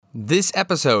This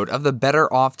episode of the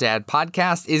Better Off Dad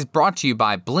podcast is brought to you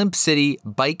by Blimp City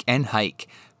Bike and Hike.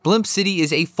 Blimp City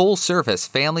is a full-service,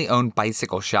 family-owned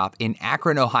bicycle shop in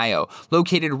Akron, Ohio,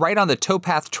 located right on the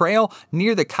Towpath Trail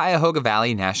near the Cuyahoga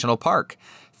Valley National Park.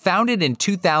 Founded in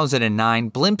 2009,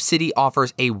 Blimp City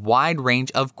offers a wide range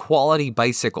of quality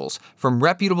bicycles from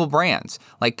reputable brands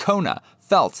like Kona,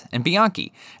 Felt, and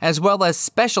Bianchi, as well as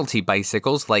specialty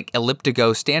bicycles like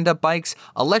Elliptigo stand-up bikes,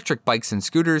 electric bikes and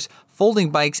scooters,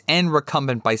 folding bikes, and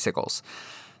recumbent bicycles.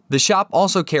 The shop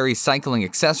also carries cycling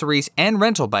accessories and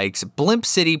rental bikes. Blimp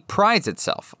City prides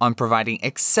itself on providing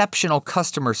exceptional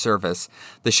customer service.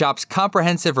 The shop's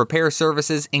comprehensive repair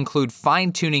services include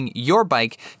fine-tuning your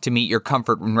bike to meet your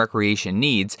comfort and recreation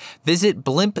needs. Visit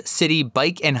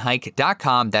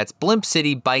BlimpCityBikeandHike.com. That's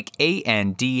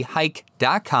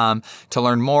BlimpCityBikeandHike.com to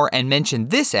learn more and mention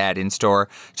this ad in store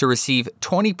to receive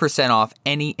 20% off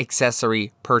any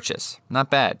accessory purchase. Not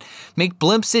bad. Make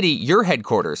Blimp City your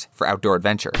headquarters for outdoor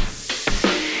adventure.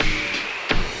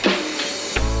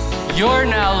 You're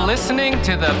now listening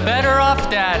to the Better Off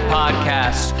Dad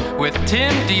podcast with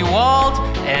Tim DeWald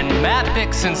and Matt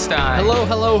Bixenstein.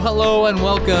 Hello, and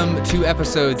welcome to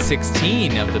episode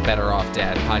 16 of the Better Off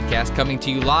Dad podcast, coming to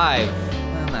you live,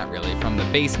 well, not really, from the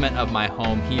basement of my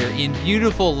home here in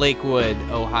beautiful Lakewood,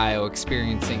 Ohio,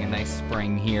 experiencing a nice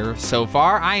spring here so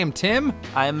far. I am Tim.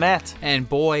 I am Matt. And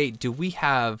boy, do we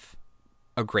have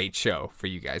a great show for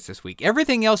you guys this week.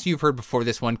 Everything else you've heard before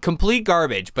this one, complete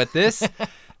garbage, but this...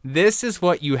 This is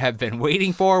what you have been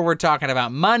waiting for. We're talking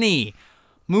about money,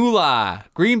 moolah,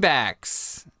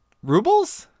 greenbacks,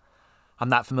 rubles? I'm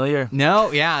not familiar.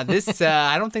 No, yeah, this,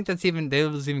 I don't think those even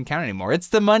count anymore. It's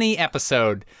the money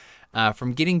episode,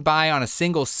 from getting by on a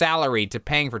single salary to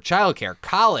paying for childcare,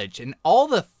 college, and all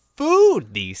the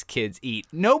food these kids eat.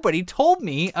 Nobody told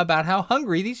me about how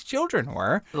hungry these children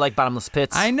were. Like bottomless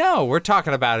pits. I know. We're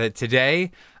talking about it today.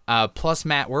 Plus,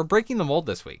 Matt, we're breaking the mold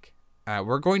this week.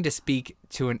 We're going to speak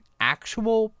to an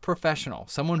actual professional,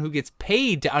 someone who gets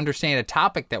paid to understand a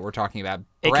topic that we're talking about.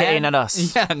 AKA not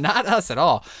us. Yeah, not us at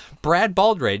all. Brad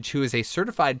Baldridge, who is a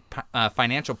certified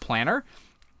financial planner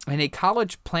and a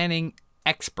college planning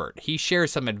expert. He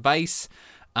shares some advice,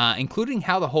 including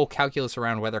how the whole calculus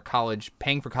around whether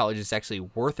paying for college is actually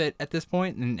worth it at this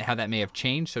point and how that may have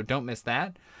changed, so don't miss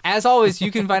that. As always,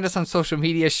 you can find us on social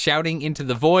media shouting into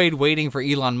the void, waiting for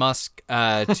Elon Musk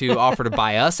to offer to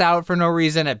buy us out for no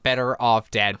reason at Better Off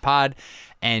Dad Pod.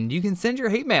 And you can send your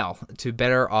hate mail to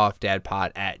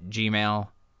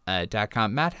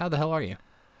betteroffdadpod@gmail.com. Matt, how the hell are you?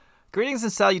 Greetings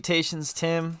and salutations,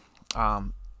 Tim.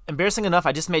 Embarrassing enough,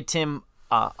 I just made Tim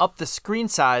up the screen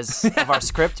size of our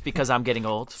script because I'm getting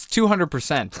old. It's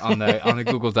 200% on the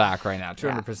Google Doc right now,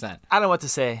 200%. Yeah, I don't know what to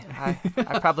say. I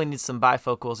probably need some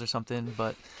bifocals or something,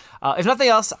 but if nothing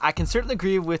else, I can certainly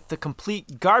agree with the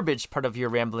complete garbage part of your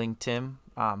rambling, Tim.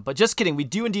 But just kidding, we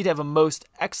do indeed have a most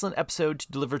excellent episode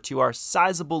to deliver to our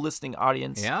sizable listening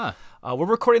audience. Yeah. We're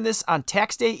recording this on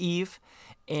Tax Day Eve.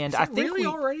 And I think really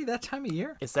already that time of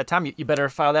year? It's that time. You better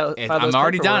file that. I'm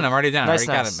already done. Nice,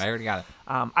 I already got it.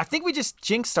 I think we just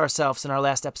jinxed ourselves in our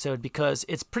last episode because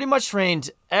it's pretty much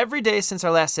rained every day since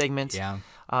our last segment. Yeah.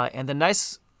 And the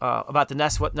nice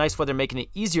weather making it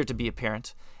easier to be a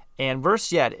parent. And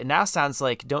worse yet, it now sounds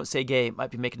like Don't Say Gay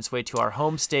might be making its way to our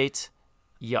home state.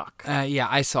 Yuck. Yeah,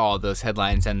 I saw those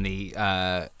headlines and the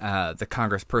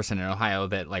congressperson in Ohio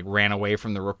that ran away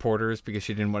from the reporters because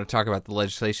she didn't want to talk about the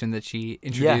legislation that she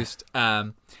introduced. Yeah.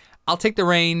 I'll take the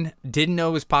reign. Didn't know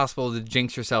it was possible to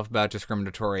jinx yourself about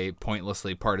discriminatory,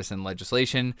 pointlessly partisan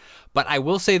legislation. But I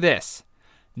will say this.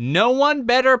 No one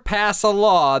better pass a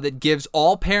law that gives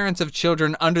all parents of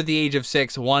children under the age of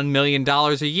 6 $1 million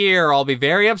a year. I'll be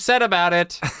very upset about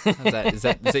it. Is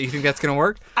that you think that's going to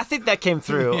work? I think that came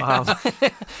through. Yeah.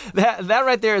 That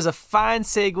right there is a fine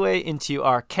segue into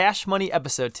our Cash Money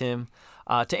episode, Tim.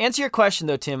 To answer your question,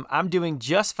 though, Tim, I'm doing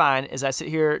just fine as I sit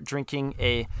here drinking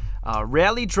a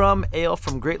Rally Drum Ale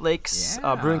from Great Lakes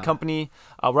Brewing Company.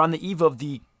 We're on the eve of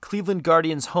the Cleveland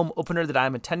Guardians home opener that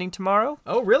I'm attending tomorw.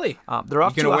 Oh, really? They're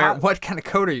off what kind of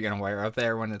coat are you gonna wear up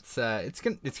there when it's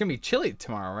gonna be chilly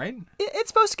tomorrow, right? It's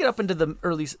supposed to get up into the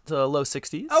early to low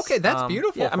 60s. Okay, that's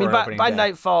beautiful. Yeah, I mean by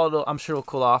nightfall I'm sure it'll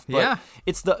cool off. But yeah.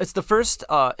 It's the first.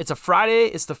 It's a Friday.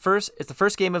 It's the first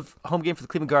home game for the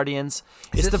Cleveland Guardians.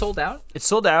 Is it sold out? It's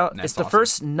sold out. That's it's the awesome.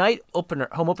 first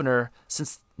home opener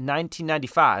since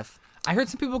 1995. I heard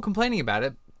some people complaining about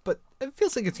it. But it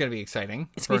feels like it's going to be exciting.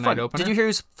 It's going to be fun. Opener. Did you hear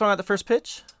who's throwing out the first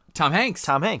pitch? Tom Hanks.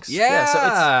 Yeah.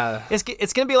 So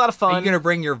it's going to be a lot of fun. Are you going to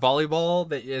bring your volleyball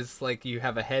that is you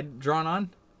have a head drawn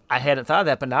on? I hadn't thought of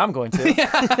that, but now I'm going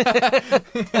to.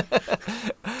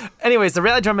 Anyways, the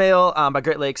Rally Drum Ale by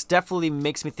Great Lakes definitely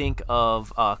makes me think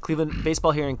of Cleveland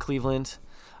baseball here in Cleveland.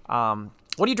 What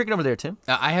are you drinking over there, Tim?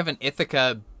 I have an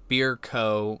Ithaca Beer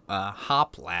Co.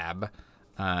 Hop Lab.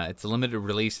 It's a limited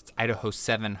release. It's Idaho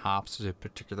 7 hops, is a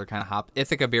particular kind of hop.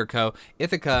 Ithaca Beer Co.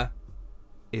 Ithaca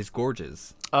is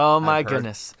gorgeous. Oh, my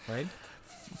goodness. Right?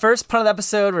 First pun of the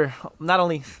episode. We're not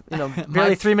only,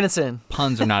 barely 3 minutes in.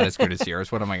 Puns are not as good as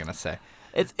yours. What am I going to say?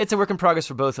 It's a work in progress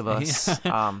for both of us.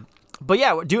 But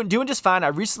yeah, we're doing just fine. I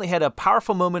recently had a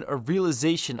powerful moment of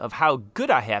realization of how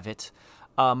good I have it.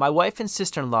 My wife and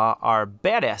sister-in-law are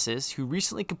badasses who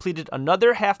recently completed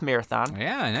another half marathon.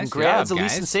 Yeah, nice Congrats, job,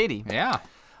 Elise guys. and Sadie. Yeah.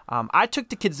 I took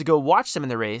the kids to go watch them in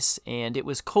the race, and it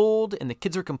was cold, and the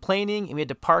kids were complaining, and we had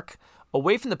to park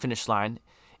away from the finish line.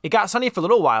 It got sunny for a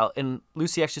little while, and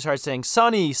Lucy actually started saying,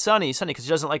 sunny, sunny, sunny, because she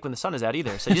doesn't like when the sun is out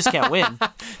either, so you just can't win.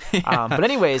 But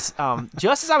anyways,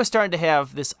 just as I was starting to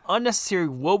have this unnecessary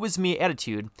woe is me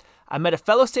attitude, I met a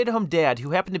fellow stay-at-home dad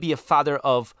who happened to be a father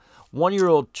of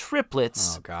 1-year-old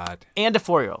triplets Oh, God. and a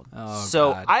 4-year-old. Oh,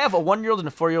 so God. I have a 1-year-old and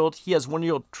a 4-year-old. He has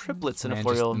 1-year-old triplets and a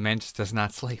 4-year-old. Man just does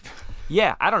not sleep.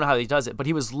 Yeah, I don't know how he does it, but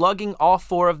he was lugging all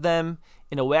 4 of them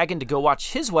in a wagon to go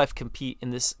watch his wife compete in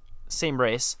this same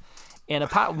race. And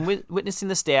upon witnessing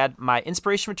this dad, my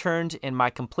inspiration returned and my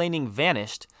complaining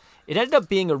vanished. It ended up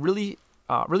being a really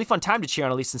fun time to cheer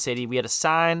on Elise and Sadie. We had a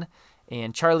sign,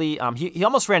 and Charlie, he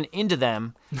almost ran into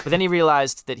them, but then he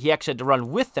realized that he actually had to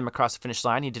run with them across the finish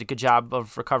line. He did a good job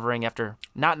of recovering after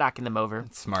not knocking them over.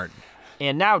 Smart.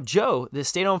 And now Joe, the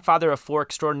stay-at-home father of 4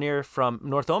 extraordinaire from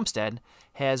North Olmsted,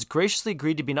 has graciously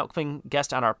agreed to be an upcoming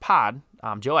guest on our pod.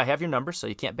 Joe, I have your number, so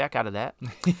you can't back out of that.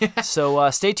 So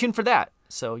stay tuned for that.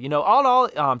 So, all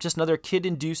in all, just another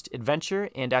kid-induced adventure,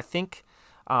 and I think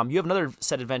you have another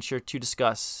set adventure to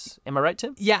discuss. Am I right,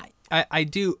 Tim? Yeah, I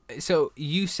do. So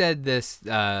you said this,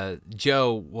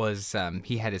 Joe was,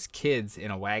 he had his kids in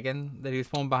a wagon that he was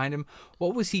pulling behind him.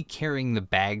 What was he carrying the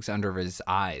bags under his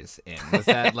eyes in? Was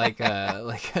that like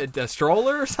a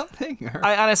stroller or something? Or?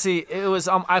 I honestly, it was.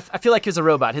 I feel like he was a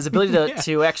robot. His ability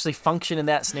to actually function in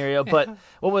that scenario. But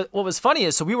what was funny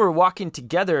is, so we were walking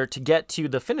together to get to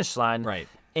the finish line, Right?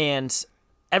 And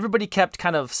everybody kept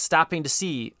kind of stopping to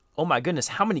see. Oh my goodness,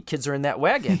 how many kids are in that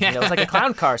wagon? It was like a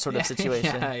clown car sort of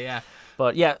situation. Yeah.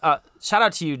 But yeah, shout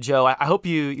out to you, Joe. I hope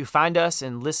you find us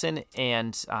and listen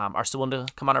and are still willing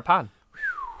to come on our pod.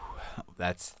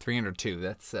 That's 302.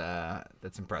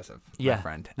 That's impressive, Yeah, my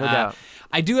friend. no doubt.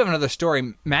 I do have another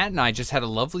story. Matt and I just had a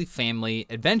lovely family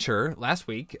adventure last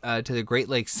week to the Great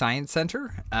Lakes Science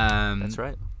Center. That's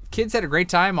right. Kids had a great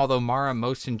time, although Mara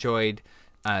most enjoyed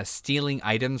stealing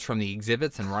items from the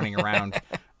exhibits and running around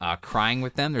crying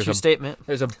with them. True statement.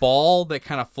 There's a ball that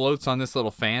kind of floats on this little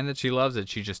fan that she loves that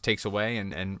she just takes away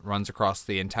and runs across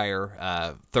the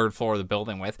entire 3rd floor of the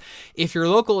building with. If you're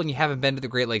local and you haven't been to the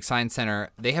Great Lakes Science Center,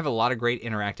 they have a lot of great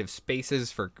interactive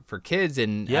spaces for kids,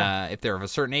 and if they're of a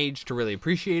certain age, to really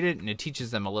appreciate it, and it teaches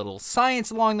them a little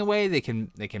science along the way. They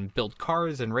can build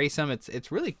cars and race them.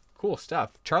 It's really cool stuff.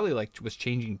 Charlie was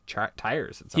changing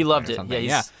tires at some He point loved or it. something.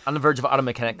 Yeah, he's on the verge of an auto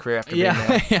mechanic career after being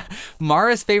there. Yeah.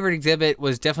 Mara's favorite exhibit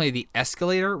was definitely the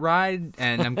escalator ride,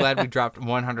 and I'm glad we dropped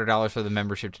 $100 for the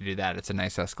membership to do that. It's a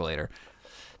nice escalator.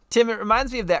 Tim, it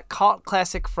reminds me of that cult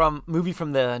classic movie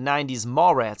from the 90s,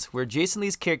 Mallrats, where Jason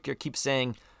Lee's character keeps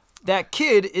saying, "That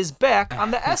kid is back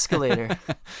on the escalator."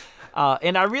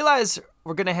 And I realize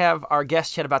we're going to have our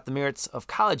guest chat about the merits of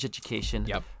college education.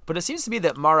 Yep. But it seems to be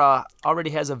that Mara already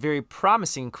has a very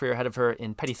promising career ahead of her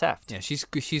in petty theft. Yeah,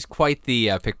 she's quite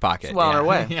the pickpocket. She's well on her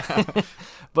way. Yeah.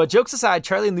 But jokes aside,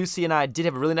 Charlie and Lucy and I did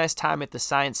have a really nice time at the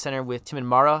Science Center with Tim and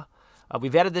Mara.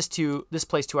 We've added this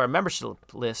place to our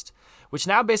membership list, which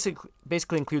now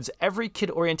basically includes every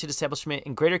kid-oriented establishment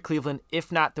in Greater Cleveland,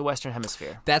 if not the Western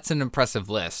Hemisphere. That's an impressive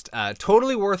list.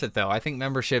 Totally worth it, though. I think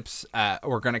memberships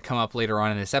were going to come up later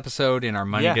on in this episode in our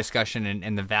money discussion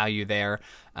and the value there.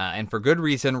 And for good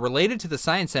reason. Related to the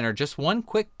Science Center, just one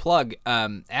quick plug.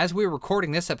 As we were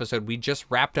recording this episode, we just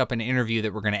wrapped up an interview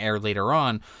that we're going to air later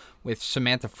on with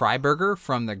Samantha Freiberger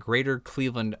from the Greater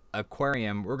Cleveland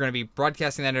Aquarium. We're going to be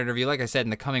broadcasting that interview, like I said,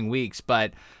 in the coming weeks.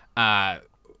 But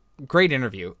great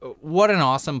interview. What an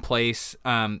awesome place.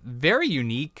 Very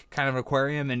unique kind of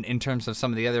aquarium in terms of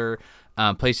some of the other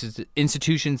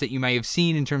institutions that you may have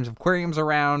seen in terms of aquariums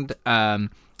around.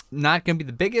 Not going to be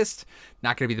the biggest,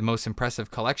 not going to be the most impressive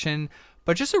collection,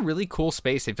 but just a really cool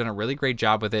space. They've done a really great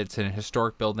job with it. It's in a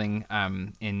historic building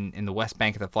in the West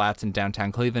Bank of the Flats in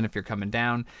downtown Cleveland if you're coming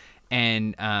down.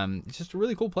 And it's just a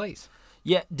really cool place.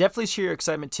 Yeah, definitely share your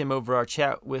excitement, Tim, over our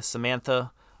chat with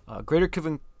Samantha. Greater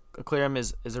Aquarium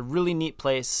is a really neat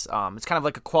place. It's kind of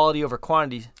like a quality over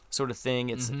quantity sort of thing.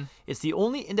 It's the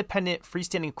only independent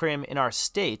freestanding aquarium in our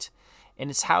state, and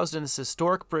it's housed in this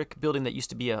historic brick building that used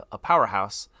to be a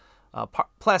powerhouse.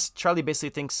 Plus, Charlie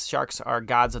basically thinks sharks are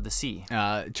gods of the sea.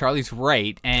 Charlie's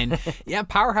right. And yeah,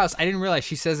 Powerhouse, I didn't realize,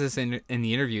 she says this in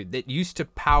the interview, that used to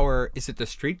power, is it the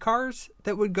streetcars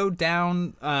that would go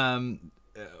down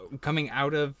coming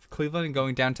out of Cleveland and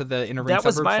going down to the inner ring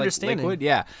suburbs? That was my understanding. Lakewood?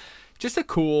 Yeah. Just a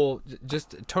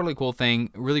totally cool thing.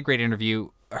 Really great interview.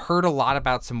 Heard a lot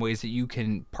about some ways that you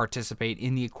can participate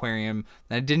in the aquarium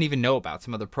that I didn't even know about.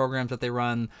 Some other programs that they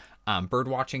run, bird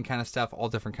watching kind of stuff, all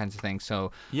different kinds of things.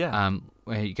 So yeah,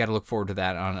 you got to look forward to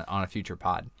that on a future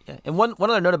pod. Yeah. And one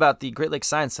other note about the Great Lakes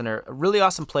Science Center, a really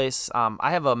awesome place.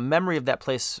 I have a memory of that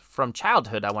place from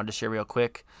childhood I wanted to share real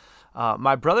quick.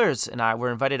 My brothers and I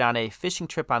were invited on a fishing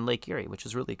trip on Lake Erie, which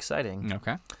was really exciting.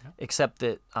 Okay. Except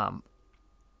that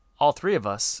all three of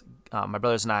us, my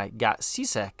brothers and I, got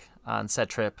seasick on said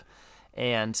trip.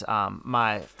 And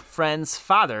my friend's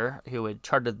father, who had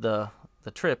chartered the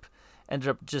trip, ended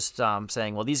up just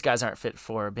saying, well, these guys aren't fit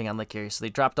for being on Lake Erie. So they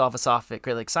dropped us off at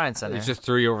Great Lakes Science Center. They just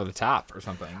threw you over the top or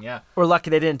something, yeah. We're lucky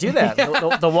they didn't do that.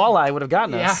 The walleye would have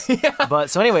gotten us. Yeah. But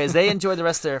so anyways, they enjoyed the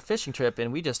rest of their fishing trip,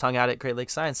 and we just hung out at Great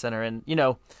Lakes Science Center. And, you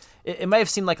know, it might have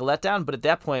seemed like a letdown, but at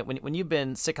that point, when you've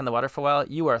been sick on the water for a while,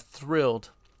 you are thrilled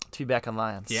to be back on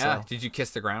Lions. Yeah. So, did you kiss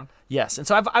the ground? yes. And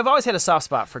so I've always had a soft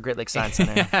spot for Great Lakes Science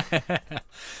Center.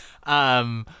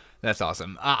 That's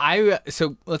awesome.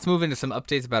 So let's move into some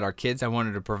updates about our kids. I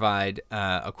wanted to provide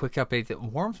a quick update that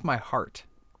warms my heart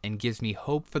and gives me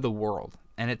hope for the world.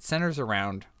 And it centers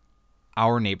around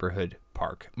our neighborhood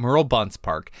park, Merle Bunce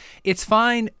Park. It's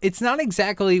fine. It's not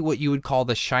exactly what you would call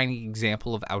the shining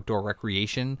example of outdoor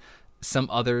recreation. Some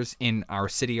others in our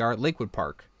city are. Lakewood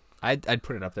Park, I'd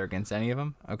put it up there against any of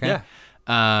them. Okay.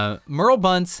 Yeah. Merle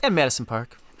Bunce And Madison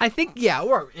Park. I think, yeah,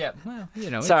 well, you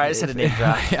know. Sorry, I just had a name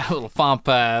drop. Yeah, a little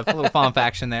fomp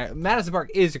action there. Madison Park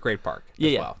is a great park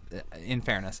as well, in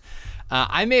fairness.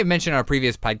 I may have mentioned on a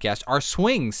previous podcast, our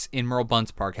swings in Merle Bunce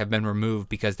Park have been removed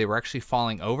because they were actually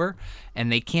falling over,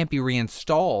 and they can't be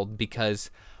reinstalled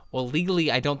because, well,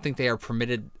 legally, I don't think they are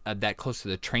permitted that close to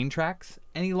the train tracks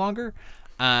any longer.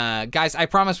 Guys, I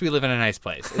promise we live in a nice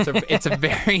place. It's a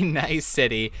very nice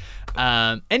city.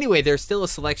 Anyway, there's still a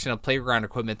selection of playground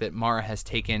equipment that Mara has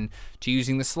taken to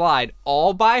using the slide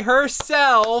all by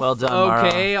herself. Well done, Mara.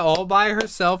 Okay, all by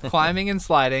herself, climbing and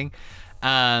sliding.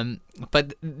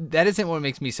 But that isn't what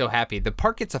makes me so happy. The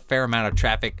park gets a fair amount of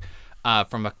traffic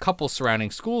from a couple surrounding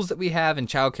schools that we have and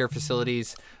childcare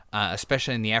facilities.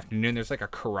 Especially in the afternoon, there's like a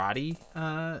karate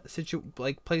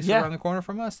place around the corner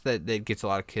from us that gets a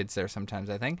lot of kids there sometimes,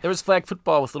 I think. There was flag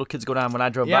football with little kids go down when I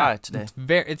drove by today.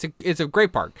 It's a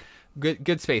great park.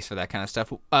 Good space for that kind of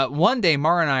stuff. One day,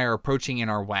 Mara and I are approaching in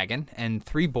our wagon, and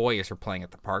 3 boys are playing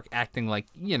at the park, acting like,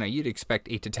 you know, you'd expect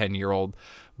 8 to 10-year-old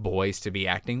boys to be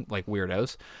acting like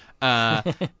weirdos.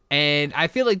 And I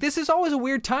feel like this is always a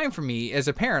weird time for me as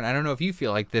a parent. I don't know if you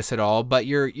feel like this at all, but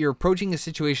you're approaching a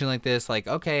situation like this, like,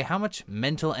 okay, how much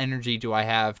mental energy do I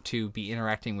have to be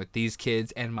interacting with these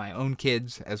kids and my own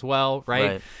kids as well,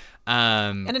 right?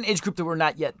 And an age group that we're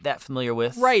not yet that familiar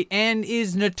with. Right, and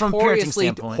is notoriously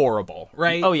horrible,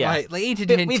 right? Oh, yeah. Like 8 to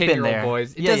 10-year-old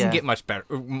boys. It doesn't get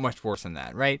much worse than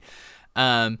that, right?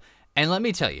 And let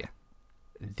me tell you,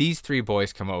 these 3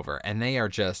 boys come over, and they are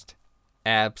just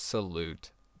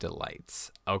absolute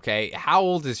delights. Okay, how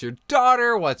old is your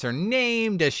daughter? What's her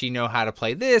name? Does she know how to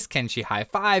play this? Can she high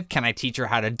five? Can I teach her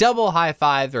how to double high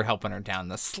five? They're helping her down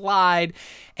the slide,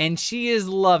 and she is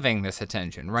loving this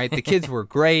attention, right? The kids were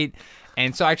great.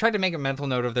 And so I tried to make a mental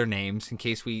note of their names in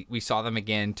case we saw them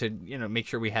again to, you know, make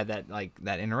sure we had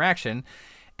that interaction.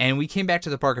 And we came back to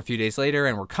the park a few days later,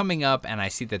 and we're coming up, and I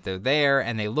see that they're there,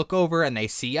 and they look over, and they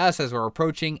see us as we're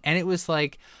approaching, and it was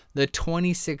like the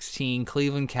 2016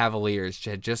 Cleveland Cavaliers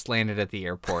had just landed at the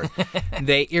airport.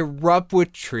 They erupt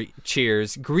with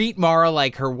cheers, greet Mara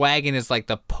like her wagon is like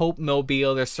the Pope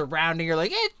Mobile. They're surrounding her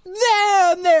like, it's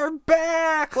them, they're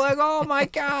back, like, oh my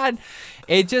God.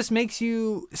 It just makes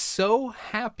you so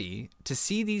happy to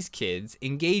see these kids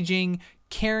engaging,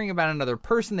 caring about another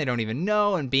person they don't even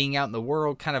know, and being out in the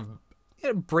world kind of, you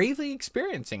know, bravely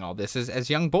experiencing all this as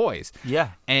young boys.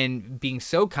 Yeah. And being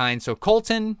so kind. So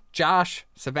Colton, Josh,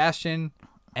 Sebastian,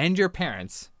 and your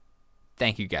parents,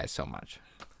 thank you guys so much.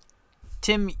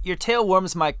 Tim, your tale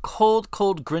warms my cold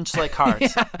Grinch-like heart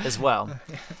as well.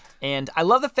 And I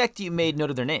love the fact that you made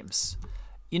note of their names.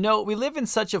 You know, we live in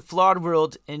such a flawed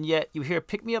world, and yet you hear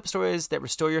pick-me-up stories that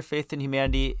restore your faith in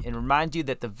humanity and remind you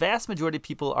that the vast majority of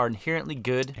people are inherently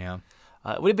good. Yeah.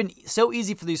 It would have been so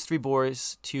easy for these three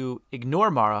boys to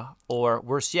ignore Mara, or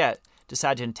worse yet,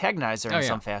 decide to antagonize her in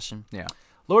some fashion. Yeah.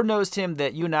 Lord knows, Tim,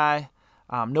 that you and I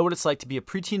know what it's like to be a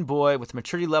preteen boy with a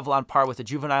maturity level on par with a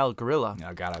juvenile gorilla.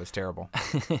 Oh, God, I was terrible.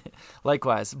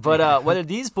 Likewise. But whether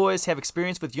these boys have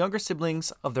experience with younger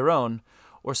siblings of their own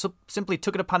or simply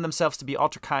took it upon themselves to be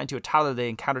ultra kind to a toddler they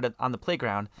encountered on the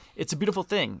playground, it's a beautiful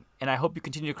thing, and I hope you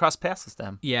continue to cross paths with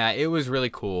them. Yeah, it was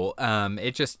really cool.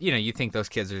 It just, you think those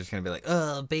kids are just going to be like,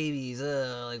 oh, babies,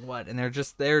 like what? And they're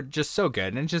just so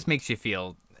good, and it just makes you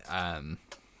feel...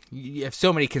 you have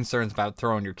so many concerns about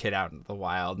throwing your kid out into the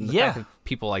wild. And the fact that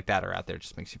people like that are out there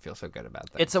just makes you feel so good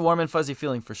about that. It's a warm and fuzzy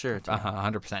feeling for sure.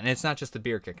 100%. And it's not just the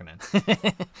beer kicking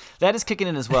in. That is kicking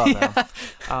in as well,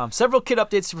 though. Several kid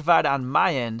updates to provide on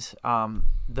my end,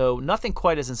 though nothing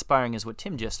quite as inspiring as what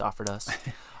Tim just offered us.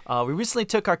 We recently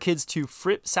took our kids to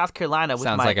Fripp, South Carolina with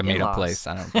my Sounds like a made-up in-laws. place.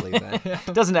 I don't believe that.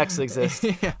 It doesn't actually exist.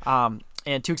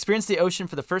 And to experience the ocean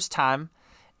for the first time.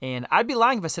 And I'd be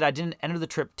lying if I said I didn't enter the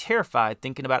trip terrified,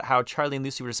 thinking about how Charlie and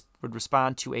Lucy would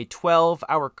respond to a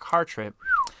 12-hour car trip.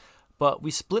 But we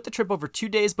split the trip over 2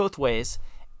 days both ways,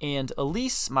 and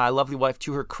Elise, my lovely wife,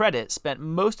 to her credit, spent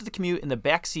most of the commute in the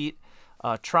back seat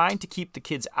trying to keep the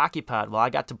kids occupied while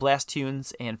I got to blast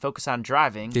tunes and focus on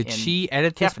driving. Did she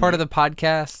edit this part of the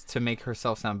podcast to make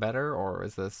herself sound better, or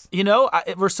is this...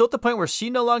 We're still at the point where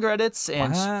she no longer edits,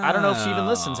 and I don't know if she even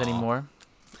listens anymore.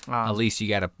 At least you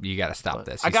gotta stop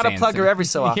this. I gotta plug her every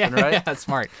so often, right? Yeah, that's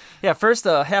smart. Yeah, first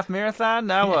a half marathon,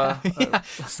 now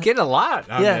It's getting a lot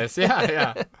on this.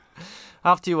 Yeah.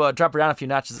 I'll have to drop her down a few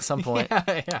notches at some point.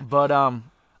 Yeah. But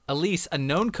Elise, a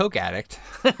known coke addict.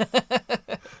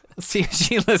 Let's see if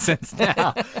she listens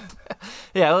now.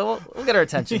 Yeah, we'll get her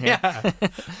attention here. Yeah.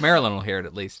 Marilyn will hear it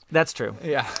at least. That's true.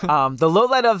 Yeah. The low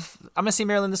light of I'm gonna see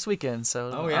Marilyn this weekend,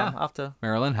 so Oh yeah. I'll have to.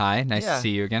 Marilyn, hi, nice to see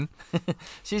you again.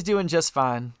 She's doing just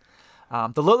fine.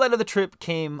 The low light of the trip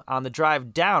came on the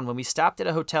drive down when we stopped at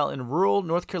a hotel in rural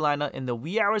North Carolina in the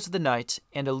wee hours of the night,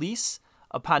 and Elise,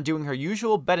 upon doing her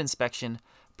usual bed inspection,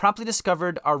 promptly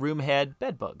discovered our room had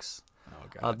bed bugs. Oh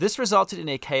God. This resulted in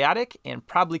a chaotic and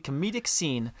probably comedic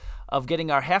scene of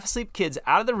getting our half-asleep kids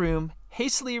out of the room,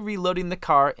 hastily reloading the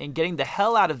car, and getting the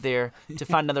hell out of there to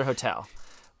find another hotel.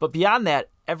 But beyond that,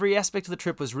 every aspect of the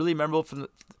trip was really memorable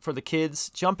for the kids,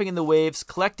 jumping in the waves,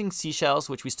 collecting seashells,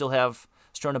 which we still have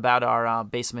strewn about our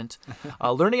basement,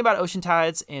 learning about ocean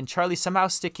tides, and Charlie somehow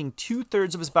sticking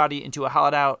 2/3 of his body into a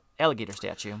hollowed-out alligator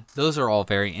statue. Those are all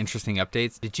very interesting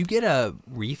updates. Did you get a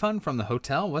refund from the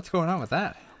hotel? What's going on with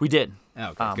that? We did.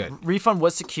 Oh, okay, good. Refund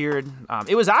was secured.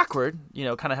 It was awkward, kind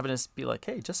of having us be like,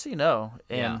 hey, just so you know.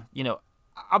 And,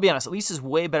 I'll be honest, Elise is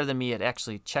way better than me at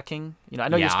actually checking. I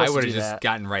know you're supposed to do that. I would have just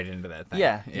gotten right into that thing.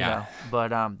 Yeah.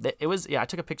 But it was, I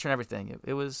took a picture and everything.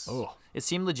 It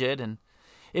seemed legit, and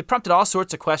it prompted all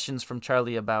sorts of questions from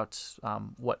Charlie about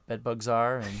what bed bugs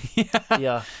are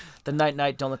and the night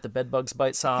night don't let the bed bugs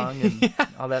bite song and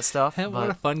all that stuff. What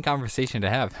a fun conversation to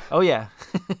have. Oh yeah,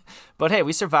 but hey,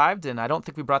 we survived, and I don't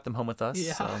think we brought them home with us.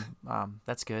 Yeah. So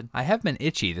that's good. I have been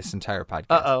itchy this entire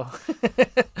podcast.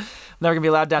 Never gonna be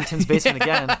allowed down Tim's basement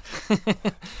again.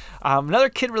 Another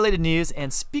kid-related news,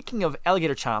 and speaking of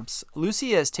alligator chomps,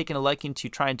 Lucy has taken a liking to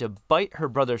trying to bite her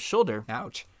brother's shoulder.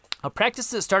 Ouch. A practice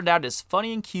that started out as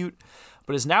funny and cute,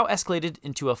 but has now escalated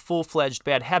into a full-fledged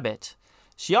bad habit.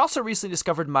 She also recently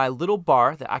discovered my little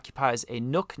bar that occupies a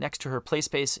nook next to her play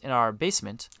space in our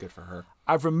basement. Good for her.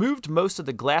 I've removed most of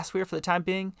the glassware for the time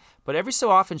being, but every so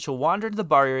often she'll wander into the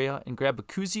bar area and grab a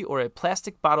koozie or a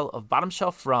plastic bottle of bottom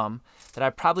shelf rum that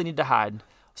I probably need to hide.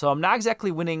 So I'm not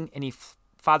exactly winning any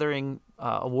fathering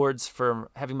awards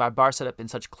for having my bar set up in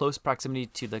such close proximity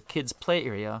to the kids' play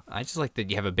area. I just like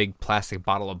that you have a big plastic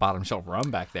bottle of bottom shelf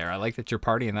rum back there. I like that you're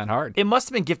partying that hard. It must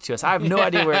have been gifted to us. I have no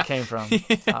idea where it came from.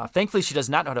 Thankfully, she does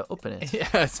not know how to open it.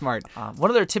 Yeah, smart. One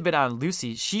other tidbit on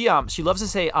Lucy, she loves to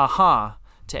say "uh-huh"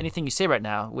 to anything you say right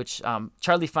now, which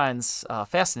Charlie finds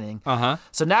fascinating. Uh-huh.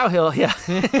 So now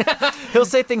he'll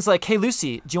say things like, "Hey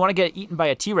Lucy, do you want to get eaten by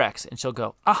a T-Rex?" And she'll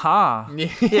go, "Uh-huh."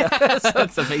 Yeah,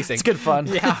 that's amazing. It's good fun.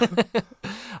 Yeah.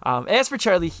 As for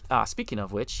Charlie, speaking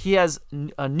of which, he has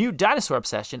a new dinosaur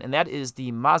obsession, and that is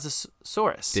the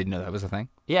Mosasaurus. Didn't know that was a thing.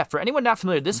 Yeah, for anyone not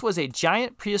familiar, this was a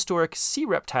giant prehistoric sea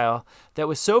reptile that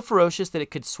was so ferocious that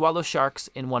it could swallow sharks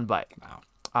in one bite. Wow.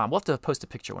 We'll have to post a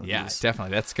picture of one of Yeah, these.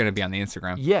 definitely. That's going to be on the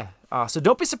Instagram. Yeah. So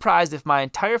don't be surprised if my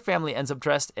entire family ends up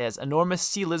dressed as enormous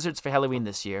sea lizards for Halloween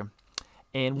this year.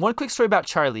 And one quick story about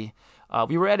Charlie.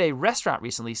 We were at a restaurant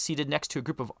recently seated next to a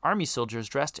group of army soldiers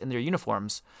dressed in their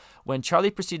uniforms when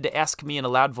Charlie proceeded to ask me in a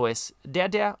loud voice,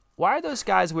 Dad, why are those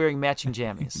guys wearing matching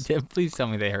jammies? Please tell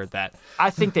me they heard that. I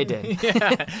think they did.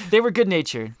 They were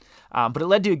good-natured. But it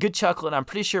led to a good chuckle, and I'm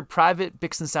pretty sure Private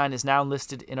Bixenstein is now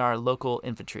enlisted in our local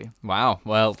infantry. Wow.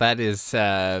 Well, that is,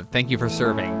 thank you for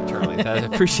serving, Charlie. I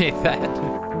appreciate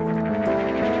that.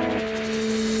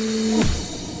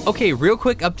 Okay, real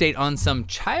quick update on some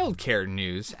childcare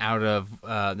news out of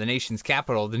the nation's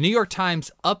capital. The New York Times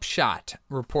Upshot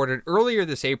reported earlier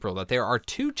this April that there are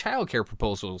 2 childcare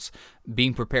proposals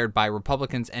being prepared by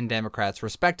Republicans and Democrats,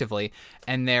 respectively,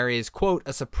 and there is, quote,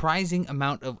 a surprising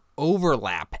amount of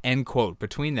overlap, end quote,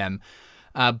 between them.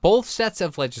 Both sets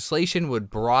of legislation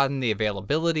would broaden the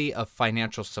availability of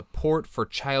financial support for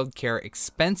childcare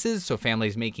expenses, so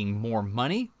families making more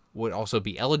money would also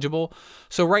be eligible.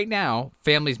 So right now,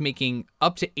 families making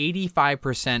up to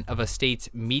 85% of a state's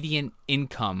median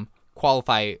income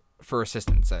qualify for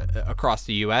assistance across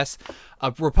the U.S.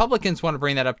 Republicans want to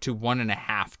bring that up to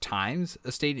 1.5 times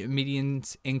a state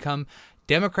median's income.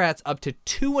 Democrats up to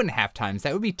 2.5 times.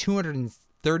 That would be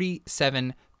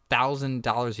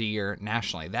 $237,000 a year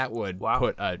nationally. That would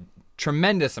put a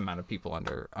tremendous amount of people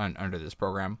under this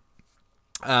program.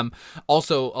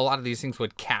 Also, a lot of these things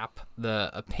would cap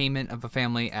the payment of a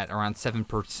family at around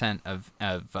 7% of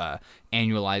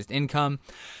annualized income.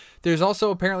 There's also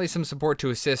apparently some support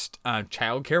to assist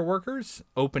childcare workers,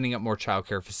 opening up more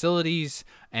childcare facilities,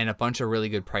 and a bunch of really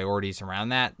good priorities around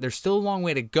that. There's still a long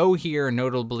way to go here,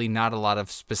 notably not a lot of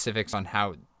specifics on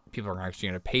how people are actually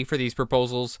going to pay for these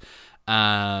proposals.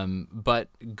 But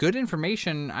good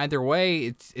information either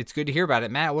way. It's good to hear about it.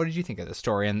 Matt, what did you think of the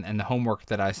story and the homework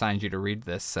that I assigned you to read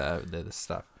this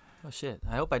stuff? Oh, shit.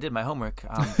 I hope I did my homework.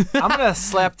 I'm going to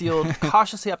slap the old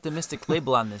cautiously optimistic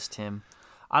label on this, Tim.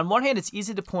 On one hand, it's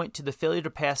easy to point to the failure to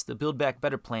pass the Build Back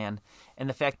Better plan and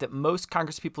the fact that most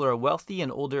congresspeople are wealthy and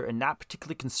older and not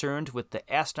particularly concerned with the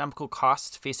astronomical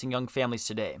costs facing young families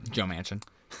today. Joe Manchin.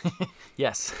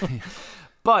 Yes.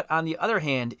 But on the other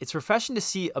hand, it's refreshing to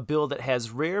see a bill that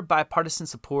has rare bipartisan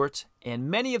support, and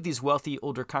many of these wealthy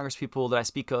older congresspeople that I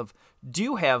speak of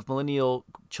do have millennial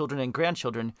children and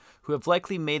grandchildren who have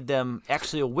likely made them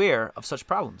actually aware of such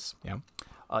problems. Yeah.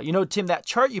 Tim, that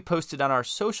chart you posted on our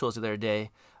socials the other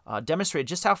day demonstrated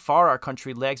just how far our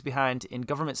country lags behind in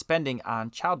government spending on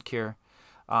childcare,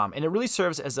 and it really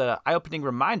serves as an eye-opening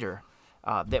reminder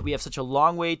that we have such a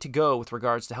long way to go with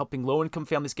regards to helping low-income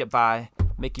families get by,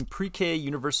 making pre-K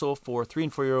universal for 3-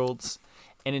 and 4-year-olds,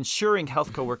 and ensuring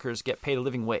healthcare workers get paid a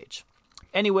living wage.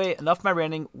 Anyway, enough of my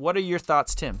ranting. What are your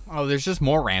thoughts, Tim? Oh, there's just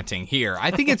more ranting here.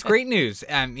 I think it's great news.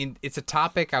 I mean, it's a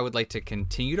topic I would like to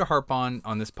continue to harp on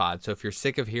this pod. So if you're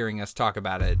sick of hearing us talk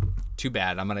about it, too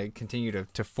bad. I'm going to continue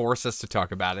to force us to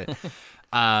talk about it.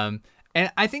 And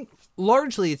I think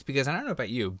largely it's because, I don't know about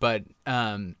you, but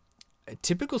a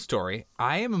typical story,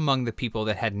 I am among the people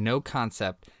that had no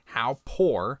concept how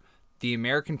poor the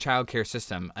American child care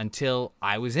system until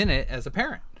I was in it as a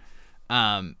parent.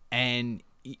 And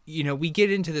we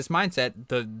get into this mindset,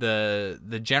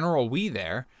 the general we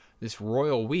there, this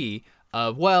royal we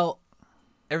of, well,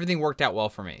 everything worked out well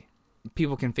for me.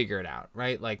 People can figure it out,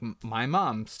 right? Like my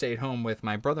mom stayed home with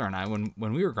my brother and I when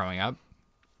we were growing up.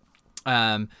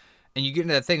 And you get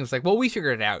into that thing, it's like, well, we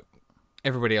figured it out.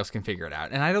 Everybody else can figure it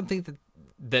out. And I don't think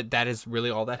that is really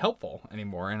all that helpful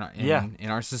anymore in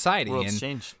our society. World's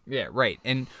changed. Yeah, right.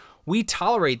 And we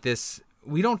tolerate this.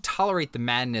 We don't tolerate the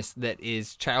madness that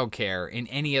is childcare in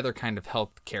any other kind of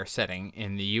healthcare setting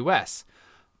in the U.S.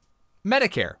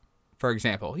 Medicare, for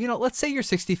example. Let's say you're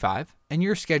 65 and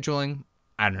you're scheduling,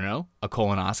 I don't know, a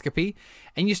colonoscopy,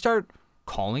 and you start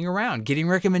calling around, getting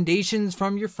recommendations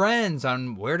from your friends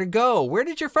on where to go. Where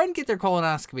did your friend get their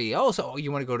colonoscopy? Oh, so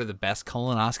you want to go to the best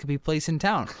colonoscopy place in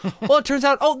town. Well, it turns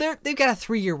out, they've got a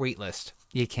 3-year wait list.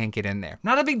 You can't get in there.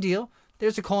 Not a big deal.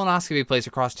 There's a colonoscopy place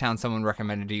across town someone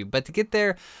recommended to you. But to get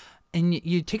there, and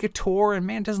you take a tour, and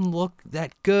man, it doesn't look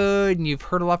that good, and you've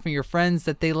heard a lot from your friends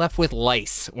that they left with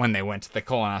lice when they went to the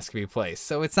colonoscopy place.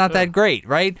 So it's not that great,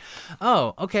 right?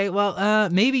 Oh, okay, well,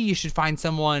 maybe you should find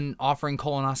someone offering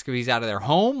colonoscopies out of their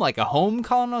home, like a home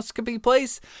colonoscopy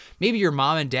place. Maybe your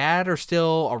mom and dad are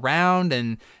still around,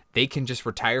 and they can just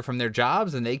retire from their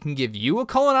jobs and they can give you a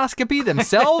colonoscopy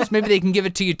themselves. Maybe they can give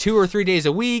it to you 2 or 3 days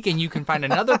a week, and you can find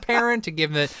another parent to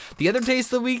give it the other days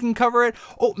of the week and cover it.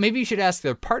 Oh, maybe you should ask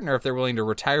their partner if they're willing to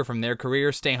retire from their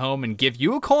career, stay home, and give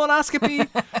you a colonoscopy.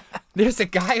 There's a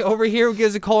guy over here who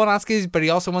gives a colonoscopy, but he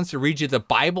also wants to read you the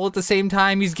Bible at the same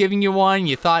time he's giving you one.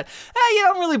 You thought, you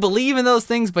don't really believe in those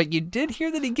things, but you did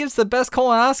hear that he gives the best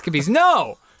colonoscopies.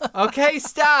 No! Okay,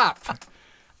 stop.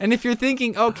 And if you're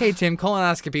thinking, okay, Tim,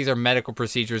 colonoscopies are medical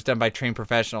procedures done by trained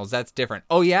professionals, that's different.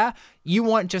 Oh, yeah? You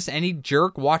want just any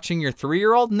jerk watching your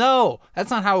 3-year-old? No,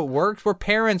 that's not how it works. We're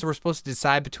parents. We're supposed to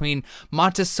decide between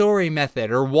Montessori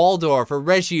method or Waldorf or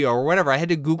Reggio or whatever. I had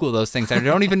to Google those things. I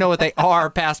don't even know what they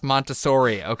are past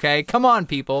Montessori, okay? Come on,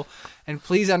 people. And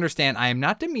please understand, I am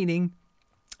not demeaning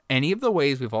any of the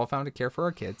ways we've all found to care for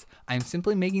our kids. I'm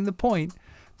simply making the point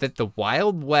that the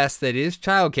Wild West that is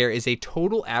childcare is a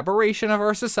total aberration of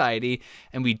our society,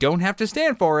 and we don't have to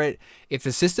stand for it. If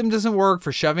the system doesn't work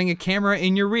for shoving a camera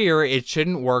in your rear, it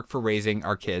shouldn't work for raising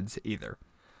our kids either.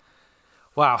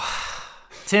 Wow.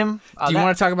 Tim, do you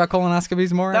want to talk about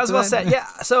colonoscopies more? That was well said. Yeah.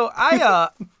 So I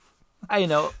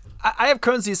have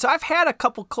Crohn's disease, so I've had a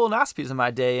couple colonoscopies in my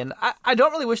day, and I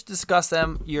don't really wish to discuss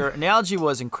them. Your analogy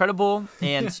was incredible,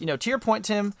 and to your point,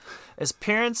 Tim, as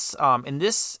parents in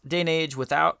this day and age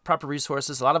without proper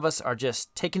resources, a lot of us are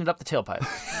just taking it up the tailpipe.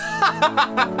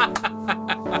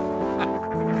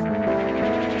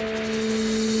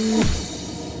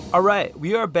 All right,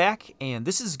 we are back, and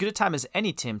this is as good a time as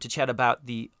any, Tim, to chat about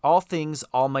the all things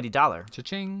almighty dollar.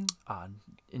 Cha-ching.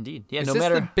 Indeed. Yeah, Is no this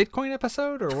matter the Bitcoin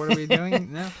episode, or what are we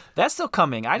doing? No? That's still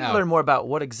coming. I need to learn more about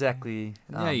what exactly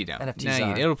No, you don't. NFTs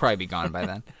are. It'll probably be gone by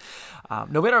then.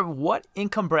 No matter what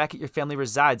income bracket your family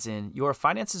resides in, your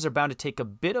finances are bound to take a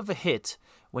bit of a hit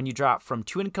when you drop from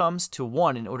 2 incomes to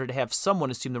 1 in order to have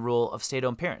someone assume the role of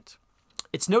stay-at-home parent.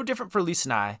 It's no different for Lisa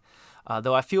and I,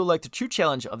 though I feel like the true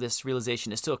challenge of this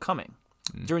realization is still coming.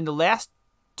 During the last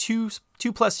two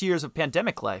plus years of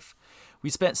pandemic life, we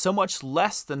spent so much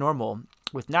less than normal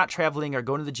with not traveling or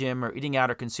going to the gym or eating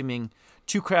out or consuming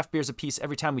 2 craft beers apiece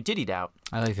every time we did eat out.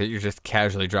 I like that you're just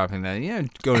casually dropping that.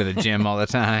 Go to the gym all the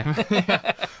time.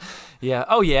 Yeah.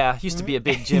 Oh, yeah. Used to be a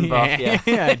big gym buff.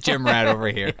 Yeah. Gym rat over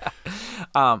here.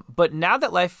 But now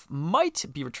that life might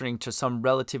be returning to some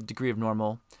relative degree of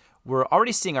normal, we're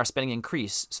already seeing our spending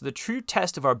increase. So the true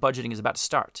test of our budgeting is about to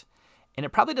start. And it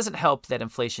probably doesn't help that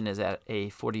inflation is at a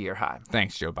 40-year high.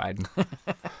 Thanks, Joe Biden.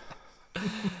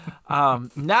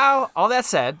 Now, all that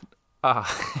said, I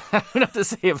don't know what to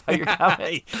say about your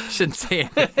comment. Shouldn't say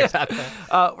anything about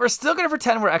that. We're still going to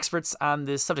pretend we're experts on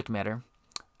this subject matter.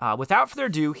 Without further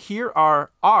ado, here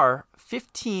are our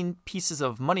 15 pieces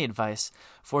of money advice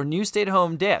for new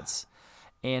stay-at-home dads.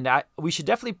 And we should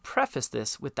definitely preface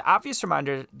this with the obvious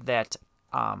reminder that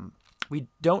we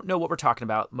don't know what we're talking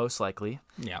about, most likely.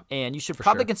 Yeah. And you should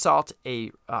probably consult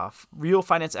a real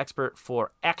finance expert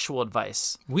for actual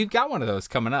advice. We've got one of those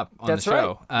coming up on That's the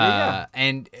show. Right. Yeah.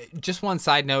 And just one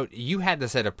side note, you had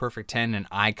this at a perfect 10, and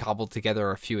I cobbled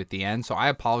together a few at the end. So I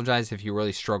apologize if you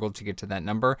really struggled to get to that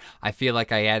number. I feel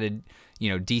like I added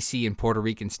D.C. and Puerto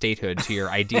Rican statehood to your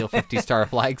ideal 50-star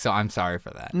flag, so I'm sorry for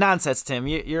that. Nonsense, Tim.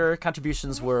 Your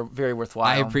contributions were very worthwhile.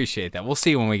 I appreciate that. We'll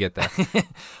see when we get there.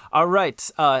 All right.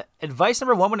 Advice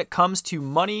number 1 when it comes to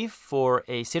money for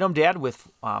a stay-at-home dad with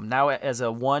now as a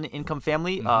 1-income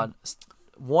family.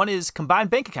 One is combined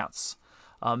bank accounts.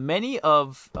 Many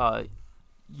of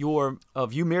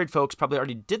you married folks probably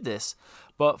already did this,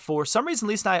 but for some reason,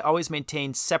 Lisa and I always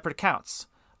maintained separate accounts.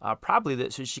 Probably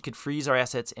that so she could freeze our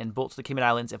assets and bolt to the Cayman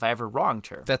Islands if I ever wronged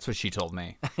her. That's what she told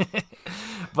me.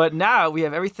 But now we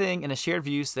have everything in a shared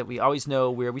view so that we always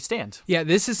know where we stand. Yeah,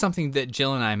 this is something that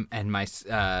Jill and I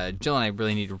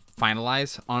really need to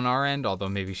finalize on our end, although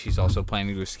maybe she's also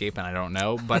planning to escape and I don't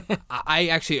know. But I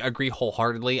actually agree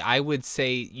wholeheartedly. I would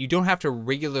say you don't have to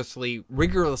rigorously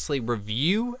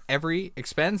review every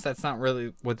expense. That's not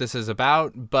really what this is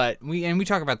about. But we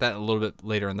talk about that a little bit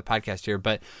later in the podcast here.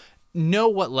 But know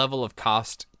what level of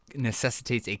cost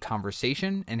necessitates a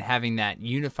conversation, and having that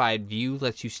unified view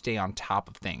lets you stay on top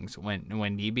of things when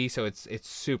need be. So it's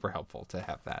super helpful to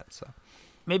have that. So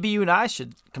maybe you and I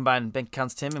should combine bank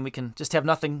accounts, Tim, and we can just have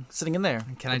nothing sitting in there.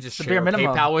 Can I just share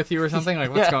PayPal with you or something?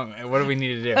 Like what do we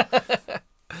need to do?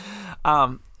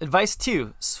 Advice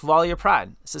 2, swallow your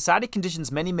pride. Society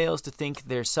conditions many males to think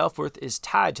their self-worth is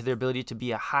tied to their ability to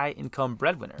be a high-income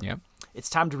breadwinner. Yep. It's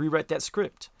time to rewrite that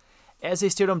script. As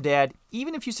a stay-at-home dad,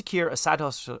 even if you secure a side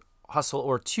hustle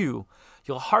or 2,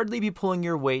 you'll hardly be pulling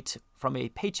your weight from a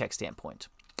paycheck standpoint.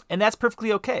 And that's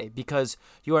perfectly okay because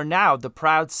you are now the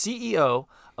proud CEO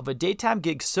of a daytime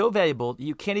gig so valuable that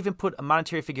you can't even put a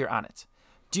monetary figure on it.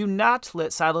 Do not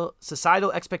let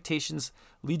societal expectations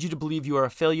lead you to believe you are a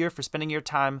failure for spending your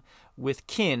time with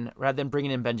kin rather than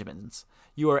bringing in Benjamins.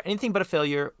 You are anything but a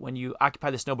failure when you occupy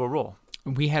this noble role.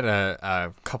 We had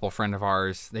a couple friend of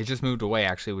ours. They just moved away,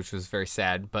 actually, which was very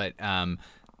sad. But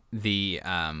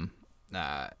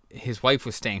his wife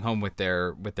was staying home with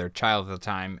their child at the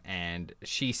time, and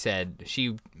she said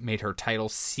she made her title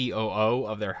COO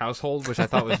of their household, which I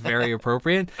thought was very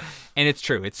appropriate. And it's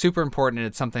true. It's super important, and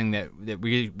it's something that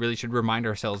we really should remind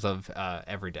ourselves of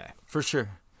every day. For sure.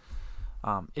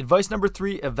 Advice number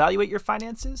 3, evaluate your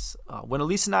finances. When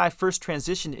Elise and I first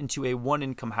transitioned into a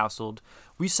one-income household,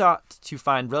 we sought to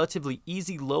find relatively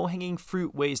easy, low-hanging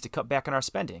fruit ways to cut back on our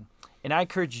spending. And I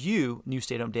encourage you, new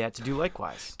stay-at-home dad, to do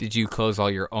likewise. Did you close all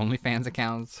your OnlyFans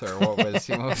accounts, or what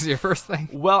was your first thing?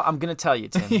 Well, I'm going to tell you,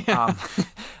 Tim. Yeah.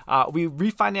 We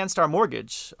refinanced our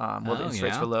mortgage while the interest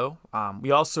rates were low.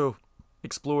 We also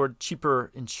explored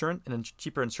cheaper insurance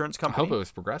company. I hope it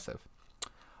was Progressive.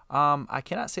 I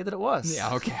cannot say that it was.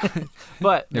 Yeah, okay.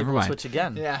 But Never maybe we'll mind. switch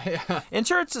again. Yeah.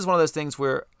 Insurance is one of those things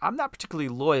where I'm not particularly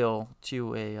loyal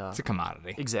to a... It's a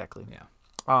commodity. Exactly.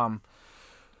 Yeah.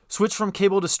 Switch from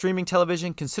cable to streaming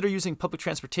television. Consider using public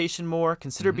transportation more.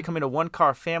 Consider becoming a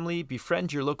one-car family.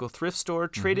 Befriend your local thrift store.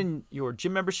 Trade in your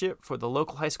gym membership for the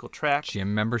local high school track.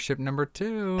 Gym membership number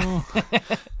 2.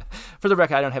 For the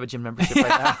record, I don't have a gym membership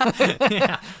right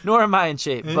now. Nor am I in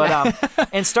shape. But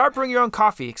and start brewing your own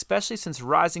coffee, especially since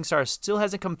Rising Star still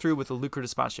hasn't come through with a lucrative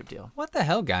sponsorship deal. What the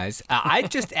hell, guys? I'd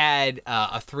just add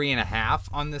a 3.5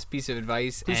 on this piece of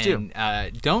advice. Please do.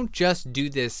 Don't just do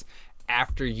this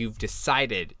after you've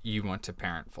decided you want to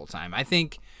parent full-time. I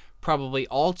think probably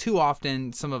all too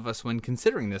often, some of us, when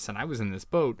considering this, and I was in this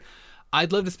boat,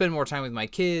 I'd love to spend more time with my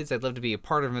kids. I'd love to be a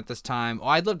part of them at this time.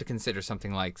 I'd love to consider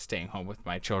something like staying home with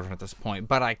my children at this point,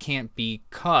 but I can't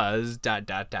because ...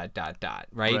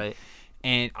 right?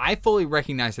 And I fully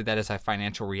recognize that is a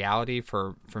financial reality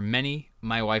for many.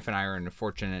 My wife and I are in a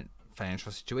fortunate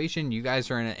financial situation. You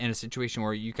guys are in a situation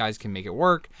where you guys can make it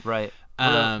work. Right.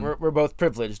 We're both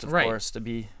privileged, of course, to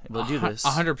be able to do this.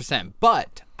 100%.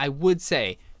 But I would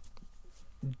say,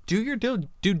 do your due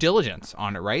diligence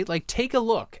on it, right? Like, take a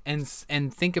look and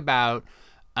think about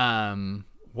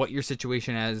what your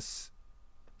situation as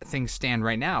things stand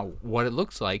right now, what it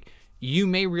looks like. You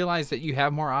may realize that you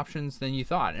have more options than you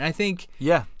thought. And I think,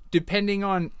 depending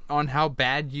on how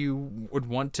bad you would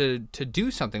want to do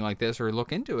something like this or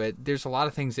look into it, there's a lot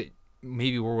of things that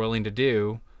maybe we're willing to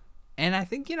do. And I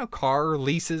think, car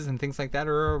leases and things like that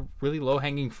are a really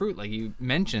low-hanging fruit. Like you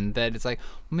mentioned, that it's like,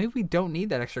 well, maybe we don't need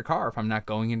that extra car if I'm not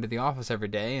going into the office every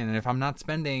day. And if I'm not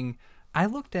spending... I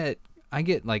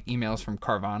get like emails from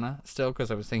Carvana still because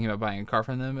I was thinking about buying a car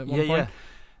from them at one point. Yeah.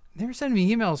 They were sending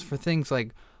me emails for things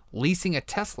like leasing a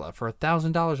Tesla for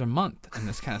 $1,000 a month and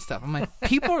this kind of stuff. I'm like,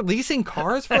 people are leasing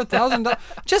cars for $1,000?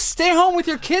 Just stay home with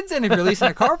your kids, and if you're leasing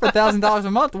a car for $1,000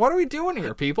 a month, what are we doing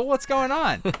here, people? What's going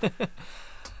on?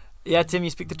 Yeah, Tim, you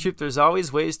speak the truth. There's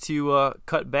always ways to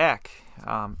cut back.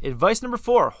 Advice number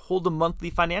 4, hold a monthly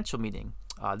financial meeting.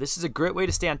 This is a great way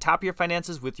to stay on top of your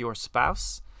finances with your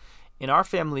spouse. In our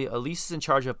family, Elise is in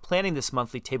charge of planning this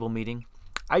monthly table meeting.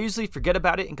 I usually forget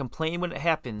about it and complain when it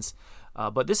happens,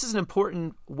 but this is an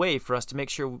important way for us to make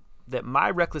sure that my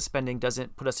reckless spending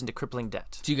doesn't put us into crippling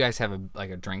debt. Do you guys have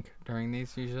a drink during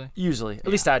these usually? Usually. At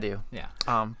least I do. Yeah.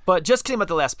 But just kidding about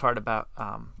the last part about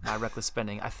my reckless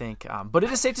spending, I think. But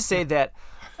it is safe to say that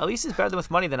Elise is better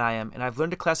with money than I am, and I've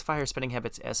learned to classify her spending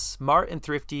habits as smart and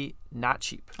thrifty, not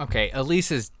cheap. Okay, Elise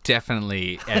is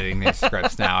definitely editing these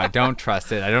scripts now. I don't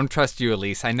trust it. I don't trust you,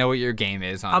 Elise. I know what your game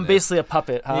is on I'm this. Basically a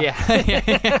puppet, huh?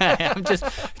 Yeah. I'm just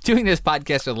doing this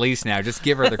podcast with Elise now. Just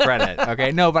give her the credit,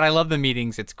 okay? No, but I love the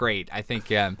meetings. It's great. I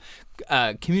think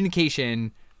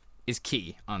communication is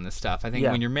key on this stuff. I think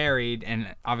when you're married,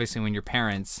 and obviously when you're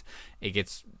parents, it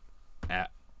gets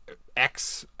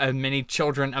X many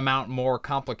children amount more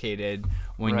complicated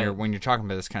when you're talking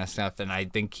about this kind of stuff. And I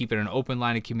think keeping an open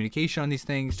line of communication on these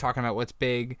things, talking about what's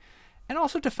big, and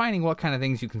also defining what kind of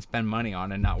things you can spend money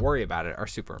on and not worry about it are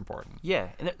super important. Yeah,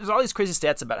 and there's all these crazy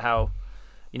stats about how,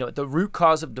 the root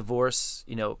cause of divorce,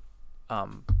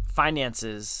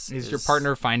 finances is your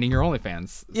partner finding your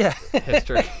OnlyFans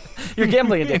history. Your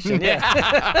gambling addiction,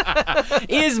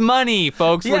 is money,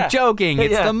 folks. We're joking.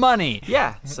 It's the money.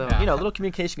 Yeah, so, a little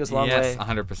communication goes a long way. Yes,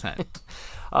 100%.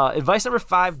 Advice number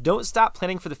 5, don't stop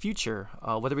planning for the future.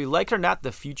 Whether we like it or not,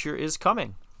 the future is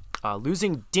coming.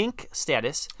 Losing DINK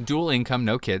status. Dual income,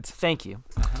 no kids. Thank you.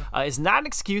 Is not an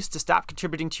excuse to stop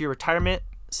contributing to your retirement,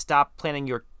 stop planning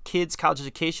your kids' college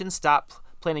education, stop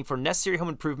planning for necessary home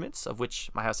improvements, of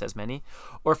which my house has many,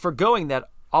 or forgoing that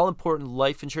all-important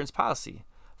life insurance policy.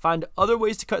 Find other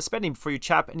ways to cut spending before you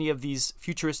chop any of these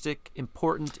futuristic,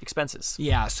 important expenses.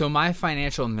 Yeah, so my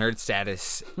financial nerd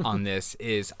status on this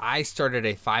is I started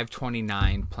a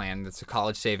 529 plan. That's a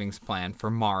college savings plan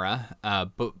for Mara,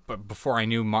 but before I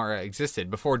knew Mara existed,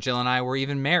 before Jill and I were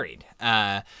even married.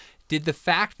 Did the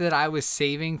fact that I was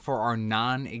saving for our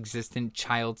non-existent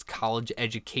child's college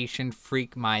education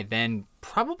freak my then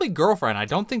probably girlfriend? I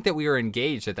don't think that we were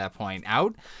engaged at that point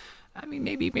out. I mean,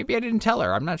 maybe I didn't tell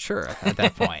her. I'm not sure at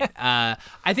that point.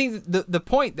 I think the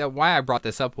point that why I brought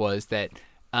this up was that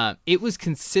it was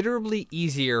considerably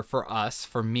easier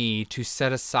for me, to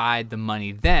set aside the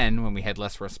money then when we had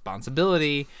less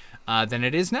responsibility than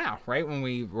it is now, right? When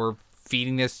we were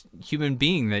feeding this human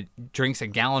being that drinks a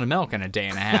gallon of milk in a day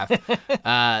and a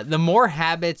half. The more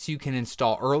habits you can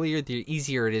install earlier, the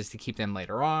easier it is to keep them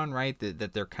later on, right?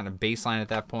 That they're kind of baseline at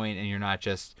that point, and you're not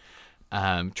just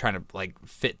trying to like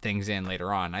fit things in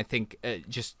later on. I think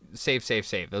just save.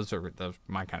 Those are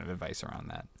my kind of advice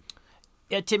around that.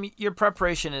 Yeah, Tim, your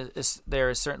preparation is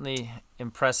certainly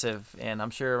impressive, and I'm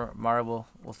sure Mara will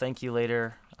thank you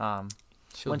later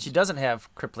when she doesn't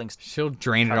have crippling. She'll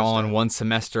drain it all in one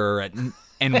semester at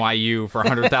NYU for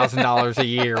 $100,000 a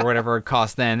year or whatever it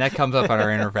costs then. That comes up on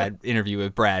our interview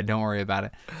with Brad. Don't worry about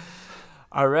it.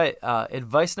 All right.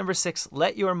 Advice number 6,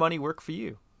 let your money work for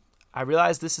you. I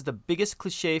realize this is the biggest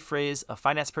cliche phrase a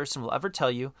finance person will ever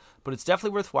tell you, but it's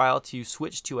definitely worthwhile to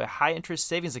switch to a high-interest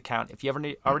savings account if you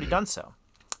haven't already done so.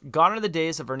 Gone are the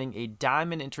days of earning a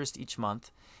dime in interest each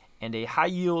month, and a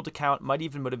high-yield account might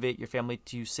even motivate your family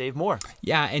to save more.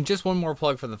 Yeah, and just one more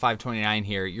plug for the 529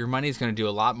 here. Your money is going to do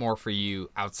a lot more for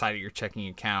you outside of your checking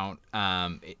account.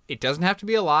 It doesn't have to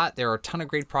be a lot. There are a ton of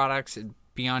great products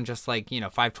beyond just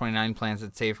 529 plans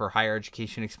that save for higher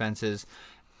education expenses.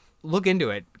 Look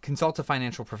into it. Consult a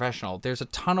financial professional. There's a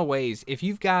ton of ways. If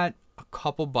you've got a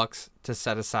couple bucks to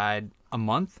set aside a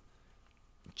month,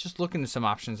 just look into some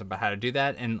options about how to do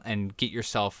that and get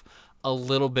yourself a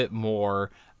little bit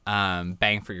more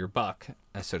bang for your buck,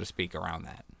 so to speak, around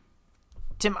that.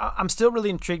 Tim, I'm still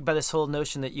really intrigued by this whole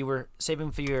notion that you were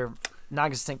saving for your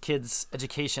non-existent kids'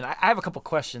 education. I have a couple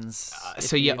questions.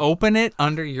 So you open it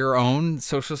under your own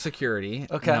Social Security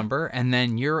number, and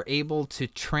then you're able to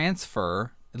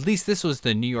transfer. At least this was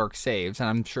the New York Saves, and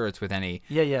I'm sure it's with any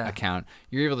account.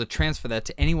 You're able to transfer that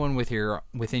to anyone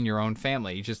within your own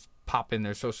family. You just pop in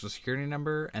their Social Security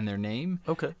number and their name,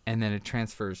 and then it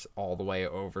transfers all the way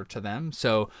over to them.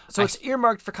 So it's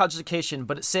earmarked for college education,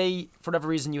 but say for whatever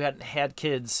reason you hadn't had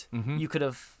kids, you could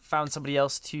have found somebody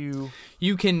else to.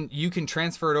 You can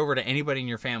transfer it over to anybody in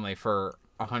your family for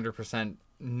 100%,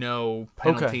 no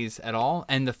penalties at all.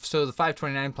 And so the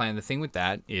 529 plan, the thing with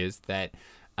that is that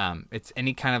it's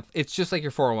any kind of, it's just like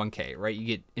your 401k, right? You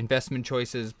get investment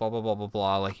choices, blah blah blah blah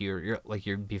blah, like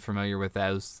you'd be familiar with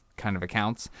those kind of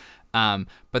accounts.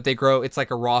 But they grow. It's like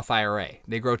a Roth IRA.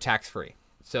 They grow tax free.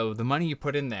 So the money you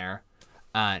put in there,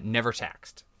 never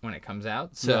taxed when it comes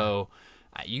out. So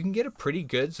you can get a pretty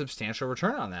good substantial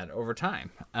return on that over time.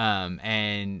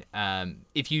 And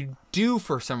if you do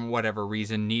for whatever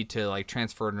reason need to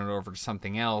transfer it over to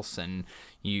something else, and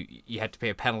you have to pay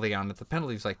a penalty on it, the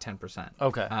penalty is like 10%.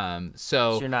 Okay.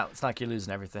 So you're not. It's not like you're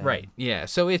losing everything. Right. Yeah.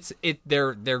 So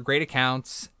they're great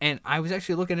accounts, and I was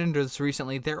actually looking into this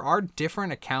recently. There are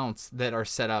different accounts that are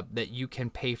set up that you can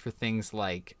pay for things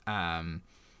like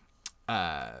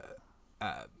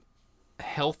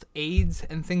health aids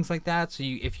and things like that. So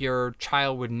if your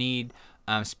child would need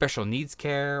special needs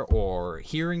care or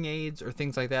hearing aids or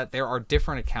things like that, there are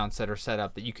different accounts that are set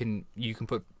up that you can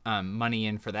put money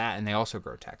in for that, and they also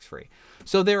grow tax free.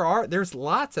 So there's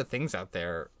lots of things out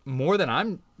there, more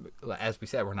than as we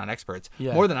said, we're not experts,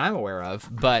 more than I'm aware of,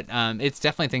 but it's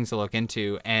definitely things to look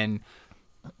into. And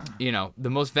the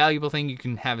most valuable thing you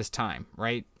can have is time,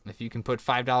 right? If you can put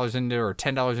 $5 into or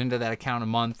 $10 into that account a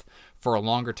month for a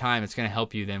longer time, it's going to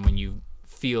help you then when you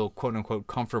feel quote unquote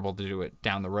comfortable to do it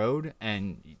down the road,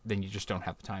 and then you just don't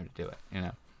have the time to do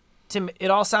it. Tim, it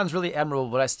all sounds really admirable,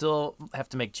 but I still have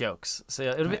to make jokes.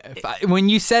 So when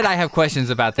you said I have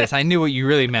questions about this, I knew what you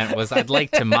really meant was I'd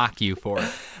like to mock you for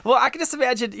it. Well, I can just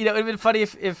imagine, it would have been funny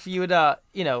if you would,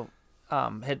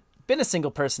 had been a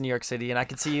single person in New York City, and I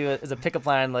could see you as a pickup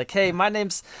line like, "Hey, my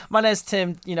name's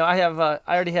Tim. I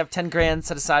already have $10,000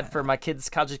 set aside for my kid's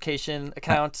college education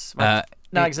account. My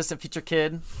non-existent future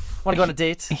kid. Want to go on a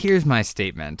date?" Here's my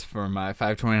statement for my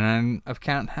 529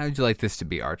 account. How would you like this to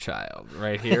be our child?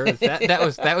 Right here.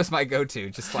 That was my go-to.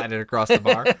 Just slide it across the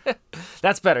bar.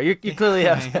 That's better. You clearly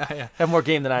have more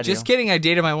game than I do. Just kidding. I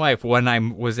dated my wife when I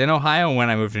was in Ohio and when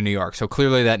I moved to New York. So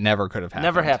clearly that never could have happened.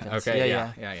 Never happened. Okay.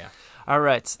 Yeah. All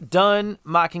right. Done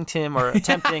mocking Tim or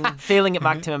failing at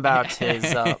mocking Tim about his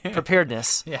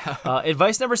preparedness. Yeah.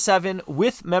 Advice number 7,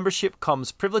 with membership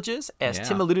comes privileges. As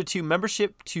Tim alluded to,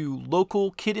 membership to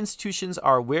local kid institutions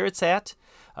are where it's at.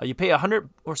 You pay $100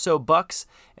 or so bucks,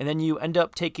 and then you end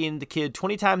up taking the kid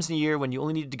 20 times in a year when you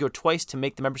only need to go twice to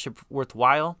make the membership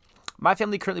worthwhile. My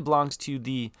family currently belongs to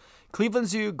the Cleveland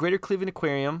Zoo, Greater Cleveland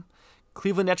Aquarium,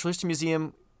 Cleveland Natural History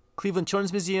Museum, Cleveland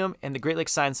Children's Museum, and the Great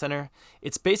Lakes Science Center.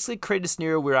 It's basically created a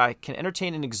scenario where I can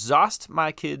entertain and exhaust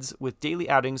my kids with daily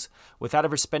outings without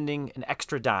ever spending an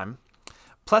extra dime.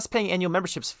 Plus, paying annual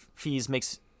memberships fees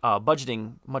makes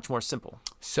budgeting much more simple.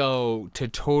 So to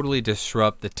totally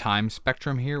disrupt the time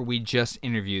spectrum here, we just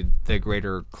interviewed the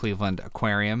Greater Cleveland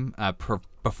Aquarium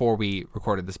before we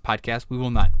recorded this podcast. We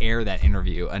will not air that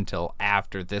interview until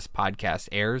after this podcast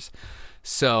airs.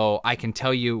 So I can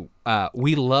tell you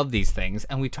we love these things,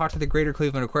 and we talked to the Greater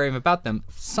Cleveland Aquarium about them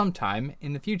sometime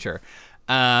in the future.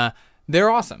 They're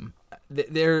awesome.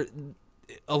 They're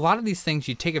a lot of these things,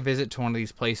 you take a visit to one of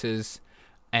these places,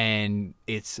 and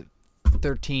it's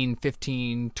 $13,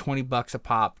 $15, $20 a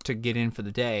pop to get in for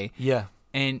the day. Yeah.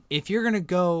 And if you're going to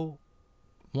go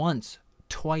once,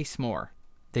 twice more,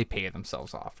 they pay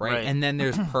themselves off, right? And then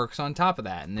there's perks on top of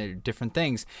that, and there are different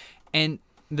things. And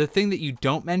the thing that you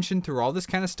don't mention through all this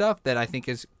kind of stuff that I think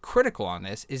is critical on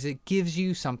this is it gives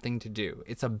you something to do.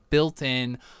 It's a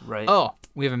built-in, oh,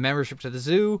 we have a membership to the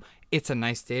zoo. It's a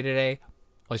nice day today.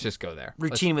 Let's just go there.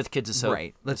 Routine with kids is so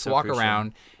right. Let's walk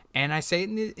around. And I say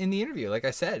it in the interview, like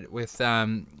I said, with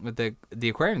the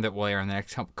aquarium that will air in the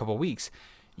next couple of weeks,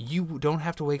 you don't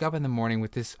have to wake up in the morning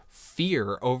with this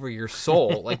fear over your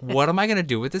soul. Like, what am I going to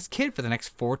do with this kid for the next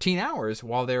 14 hours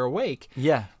while they're awake?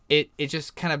 Yeah. It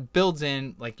just kind of builds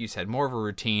in, like you said, more of a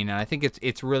routine, and I think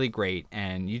it's really great,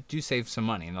 and you do save some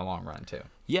money in the long run too.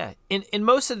 Yeah. In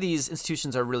most of these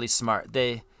institutions are really smart.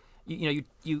 They You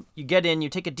get in, you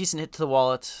take a decent hit to the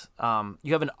wallet,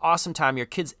 you have an awesome time, your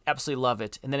kids absolutely love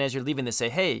it, and then as you're leaving they say,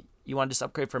 hey, you want to just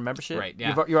upgrade for a membership? Right,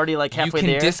 yeah. You're already like halfway there.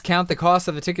 You can discount the cost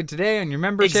of the ticket today on your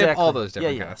membership, exactly. all those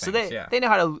different kind of So things. they know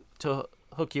how to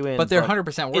hook you in. But they're 100%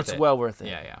 worth it. It's well worth it.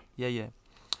 Yeah.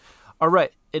 All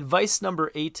right, advice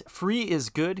number 8, free is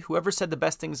good. Whoever said the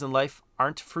best things in life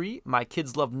aren't free? My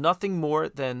kids love nothing more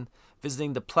than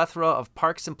visiting the plethora of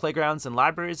parks and playgrounds and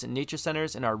libraries and nature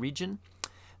centers in our region.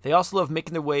 They also love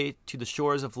making their way to the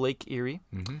shores of Lake Erie.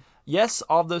 Mm-hmm. Yes,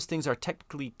 all of those things are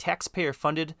technically taxpayer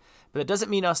funded, but it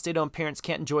doesn't mean us state-owned parents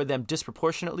can't enjoy them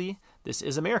disproportionately. This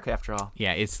is America, after all.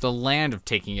 Yeah, it's the land of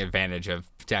taking advantage of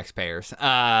taxpayers.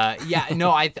 I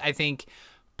think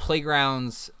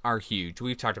playgrounds are huge.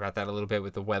 We've talked about that a little bit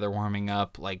with the weather warming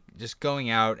up, like just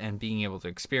going out and being able to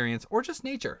experience, or just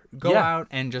nature. Go out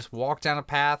and just walk down a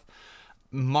path.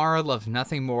 Mara loves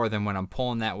nothing more than when I'm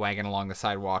pulling that wagon along the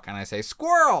sidewalk and I say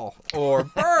squirrel or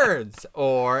birds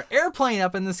or airplane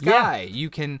up in the sky.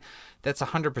 That's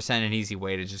 100% an easy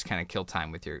way to just kind of kill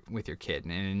time with your kid,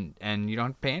 and you don't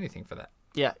have to pay anything for that.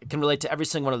 Yeah, it can relate to every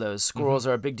single one of those. Squirrels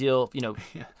are a big deal.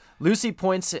 Lucy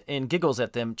points and giggles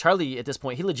at them. Charlie, at this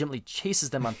point, he legitimately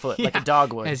chases them on foot like a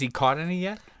dog would. Has he caught any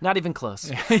yet? Not even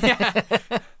close.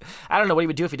 I don't know what he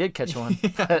would do if he did catch one.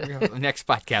 Next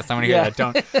podcast, I want to hear that.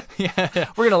 Don't.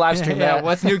 We're going to live stream that.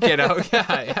 What's new, kiddo?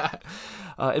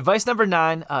 Advice number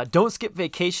 9, don't skip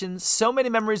vacations. So many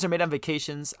memories are made on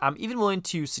vacations. I'm even willing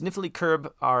to significantly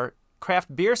curb our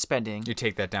craft beer spending. You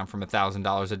take that down from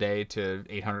 $1,000 a day to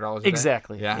 $800 a day?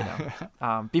 Exactly. Yeah.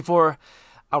 Before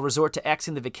I'll resort to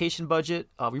axing the vacation budget.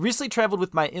 We recently traveled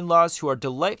with my in-laws, who are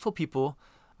delightful people,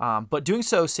 but doing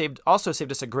so also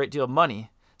saved us a great deal of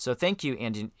money. So thank you,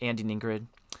 Andy and Ingrid.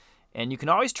 And you can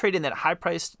always trade in that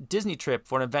high-priced Disney trip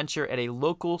for an adventure at a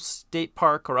local state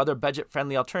park or other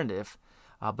budget-friendly alternative.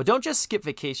 But don't just skip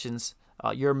vacations.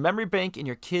 Your memory bank and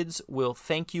your kids will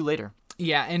thank you later.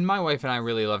 Yeah, and my wife and I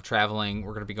really love traveling.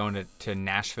 We're going to be going to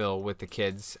Nashville with the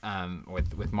kids,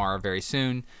 with Mara very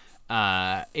soon.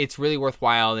 It's really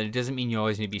worthwhile, and it doesn't mean you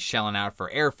always need to be shelling out for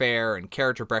airfare and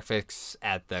character breakfasts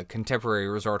at the Contemporary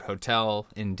Resort Hotel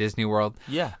in Disney World.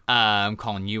 Yeah. I'm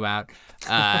calling you out.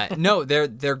 No,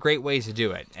 they're great ways to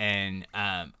do it. And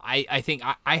I think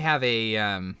I have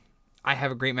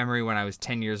a great memory when I was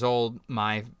 10 years old.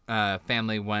 My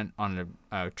family went on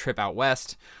a trip out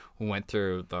west. We went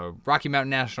through the Rocky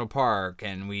Mountain National Park,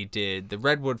 and we did the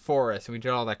Redwood Forest, and we did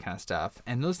all that kind of stuff.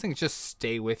 And those things just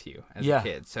stay with you as a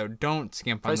kid. So don't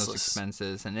skimp on those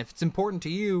expenses. And if it's important to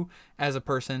you as a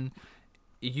person,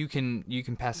 you can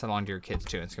pass it on to your kids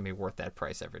too. It's going to be worth that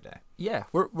price every day. Yeah,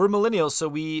 we're millennials, so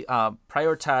we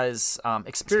prioritize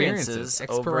experiences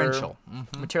experiential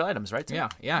over material items, right? Tim?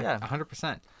 Yeah,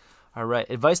 100%. All right.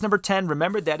 Advice number 10,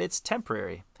 remember that it's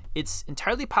temporary. It's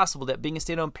entirely possible that being a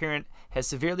stay-at-home parent has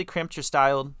severely cramped your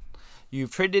style. You've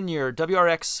traded in your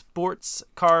WRX sports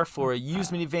car for a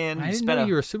used minivan. I didn't know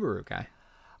you were a Subaru guy.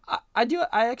 I do.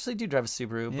 I actually do drive a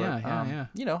Subaru. But,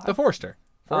 yeah. The Forester.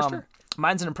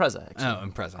 Mine's an Impreza, actually. Oh,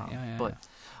 Impreza. Yeah. But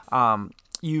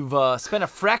You've spent a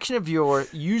fraction of your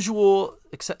usual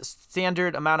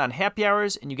standard amount on happy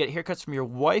hours, and you get haircuts from your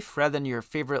wife rather than your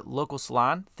favorite local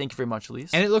salon. Thank you very much,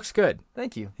 Elise. And it looks good.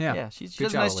 Thank you. Yeah. She Good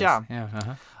does a nice Elise. job.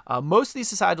 Yeah. Most of these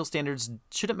societal standards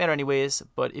shouldn't matter anyways,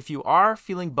 but if you are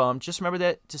feeling bummed, just remember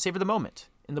that to savor the moment.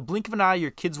 In the blink of an eye,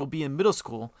 your kids will be in middle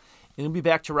school, and you'll be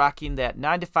back to rocking that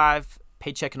 9-to-5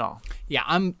 paycheck and all. Yeah,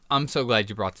 I'm so glad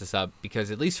you brought this up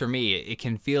because at least for me, it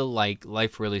can feel like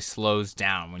life really slows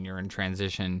down when you're in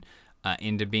transition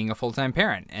into being a full-time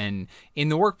parent. And in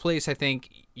the workplace, I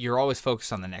think you're always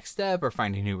focused on the next step or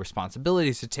finding new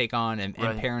responsibilities to take on, and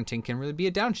parenting can really be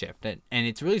a downshift. And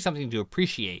it's really something to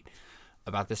appreciate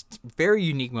about this very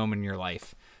unique moment in your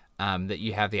life that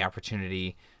you have the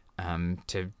opportunity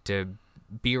to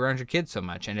be around your kids so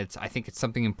much. And I think it's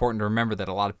something important to remember that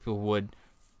a lot of people would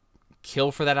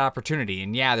kill for that opportunity.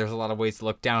 And yeah, there's a lot of ways to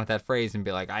look down at that phrase and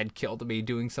be like, I'd kill to be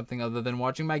doing something other than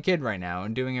watching my kid right now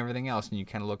and doing everything else. And you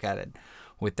kind of look at it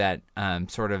with that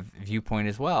sort of viewpoint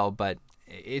as well. But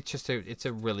it's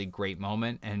a really great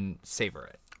moment, and savor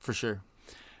it. For sure.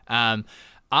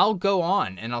 I'll go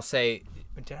on and I'll say,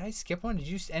 did I skip one? Did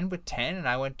you end with 10 and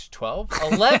I went to 12?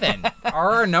 11.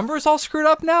 Are our numbers all screwed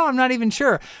up now? I'm not even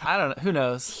sure. I don't know. Who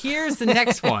knows? Here's the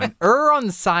next one. Err on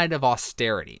the side of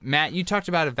austerity. Matt, you talked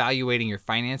about evaluating your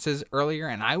finances earlier,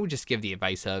 and I would just give the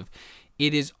advice of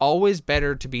it is always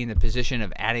better to be in the position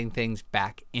of adding things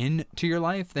back into your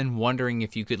life than wondering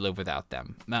if you could live without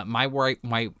them. My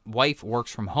wife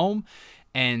works from home,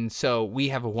 and so we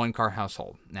have a one-car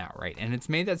household now, right? And it's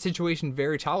made that situation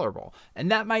very tolerable. And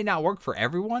that might not work for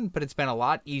everyone, but it's been a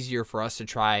lot easier for us to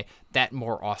try that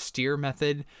more austere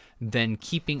method than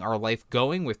keeping our life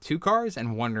going with 2 cars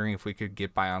and wondering if we could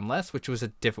get by on less, which was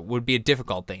would be a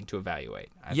difficult thing to evaluate.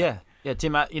 I think. Yeah,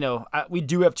 Tim, we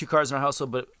do have 2 cars in our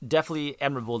household, but definitely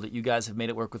admirable that you guys have made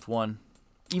it work with one,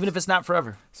 even if it's not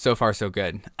forever. So far, so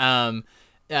good.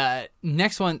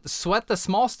 Next one, sweat the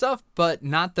small stuff, but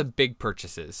not the big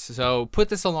purchases. So put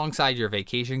this alongside your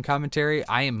vacation commentary.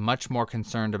 I am much more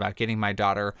concerned about getting my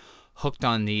daughter hooked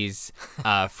on these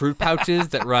fruit pouches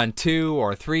that run $2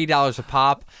 or $3 a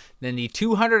pop than the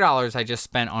 $200 I just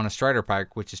spent on a Strider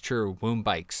bike, which is true, Woom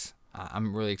Bikes.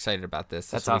 I'm really excited about this.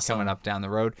 That's will be awesome. coming up down the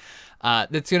road.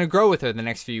 That's going to grow with her the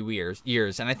next few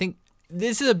years. And I think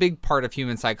this is a big part of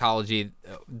human psychology,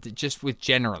 just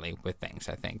generally with things,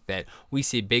 I think, that we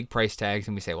see big price tags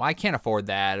and we say, well, I can't afford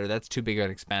that, or that's too big of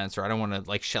an expense, or I don't want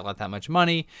to shell out that much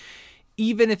money,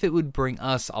 even if it would bring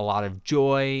us a lot of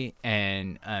joy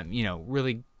and,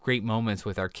 really great moments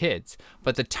with our kids.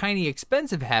 But the tiny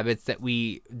expensive habits that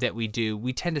we do,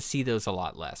 we tend to see those a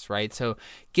lot less, right? So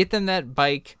get them that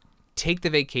bike, take the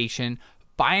vacation,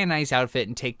 buy a nice outfit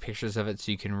and take pictures of it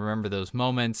so you can remember those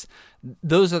moments.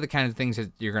 Those are the kind of things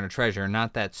that you're going to treasure,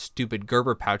 not that stupid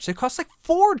Gerber pouch that costs like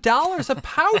 $4 a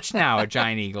pouch now at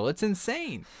Giant Eagle. It's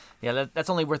insane. Yeah, that's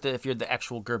only worth it if you're the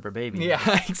actual Gerber baby.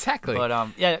 Yeah, exactly.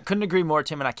 But couldn't agree more,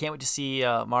 Tim, and I can't wait to see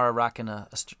Mara rocking a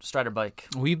Strider bike.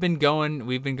 We've been going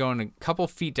a couple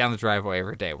feet down the driveway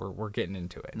every day. We're getting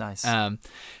into it. Nice.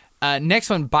 Next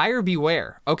one, buyer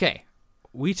beware. Okay,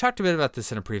 we talked a bit about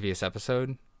this in a previous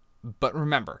episode. But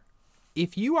remember,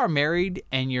 if you are married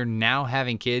and you're now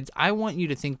having kids, I want you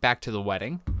to think back to the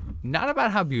wedding, not about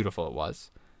how beautiful it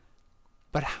was,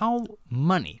 but how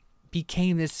money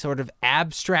became this sort of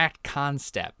abstract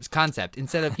concept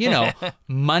instead of,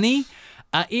 money.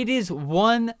 It is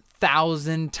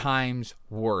 1,000 times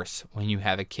worse when you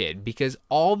have a kid because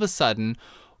all of a sudden,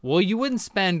 you wouldn't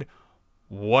spend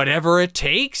whatever it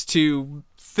takes to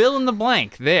fill in the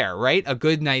blank there, right? A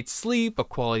good night's sleep, a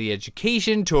quality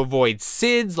education, to avoid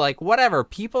SIDS, whatever.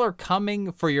 People are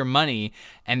coming for your money,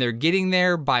 and they're getting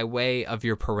there by way of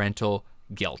your parental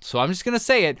guilt. So I'm just going to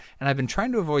say it, and I've been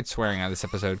trying to avoid swearing on this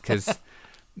episode because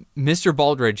Mr.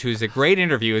 Baldridge, who's a great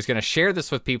interview, is going to share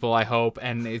this with people, I hope,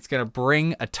 and it's going to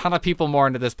bring a ton of people more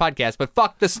into this podcast, but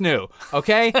fuck the snoo,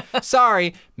 okay?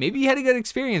 Sorry, maybe you had a good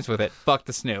experience with it. Fuck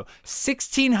the snoo.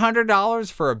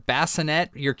 $1,600 for a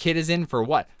bassinet your kid is in for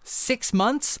what, 6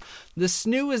 months? The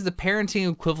snoo is the parenting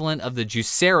equivalent of the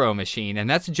Juicero machine, and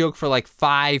that's a joke for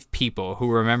 5 people who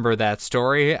remember that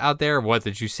story out there, what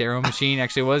the Juicero machine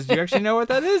actually was. Do you actually know what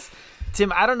that is?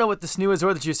 Tim, I don't know what the snoo is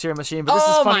or the Juicero machine, but this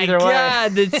is funny either way. Oh my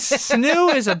God, the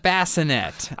snoo is a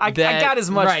bassinet. I got as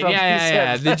much from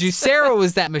yeah. The Juicero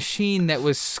was that machine that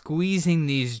was squeezing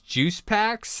these juice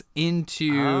packs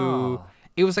into. Oh.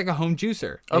 It was like a home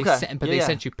juicer. They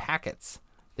sent you packets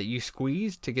that you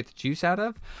squeezed to get the juice out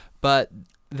of. But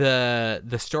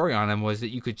the story on them was that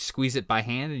you could squeeze it by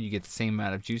hand and you get the same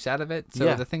amount of juice out of it.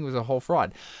 So the thing was a whole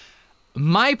fraud.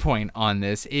 My point on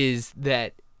this is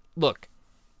that, look,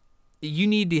 you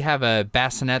need to have a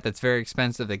bassinet that's very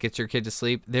expensive that gets your kid to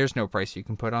sleep. There's no price you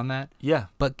can put on that. Yeah.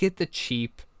 But get the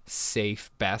cheap, safe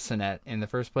bassinet in the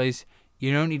first place.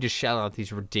 You don't need to shell out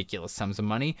these ridiculous sums of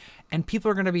money. And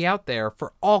people are going to be out there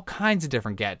for all kinds of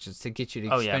different gadgets to get you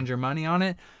to spend your money on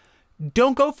it.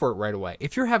 Don't go for it right away.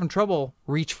 If you're having trouble,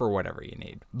 reach for whatever you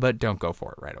need, but don't go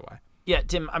for it right away. Yeah,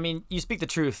 Tim, I mean, you speak the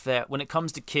truth that when it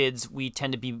comes to kids, we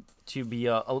tend to be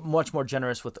much more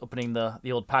generous with opening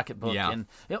the old pocketbook. Yeah. And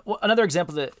another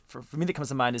example that for me that comes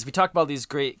to mind is we talk about these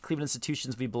great Cleveland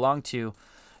institutions we belong to.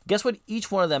 Guess what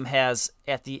each one of them has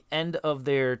at the end of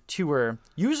their tour,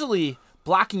 usually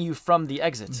blocking you from the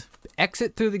exit.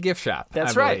 Exit through the gift shop.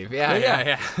 That's I right. believe.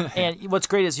 Yeah. And what's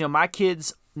great is, my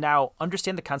kids now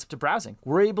understand the concept of browsing.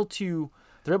 They're able to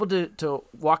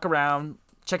walk around,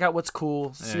 check out what's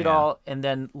cool, see it all, and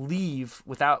then leave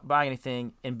without buying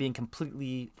anything and being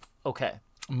completely okay.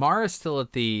 Mara's still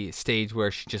at the stage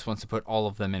where she just wants to put all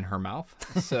of them in her mouth.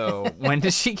 So when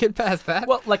does she get past that?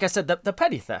 Well, like I said, the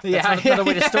petty theft. That's another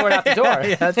way to store it out the door.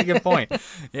 Yeah, that's a good point.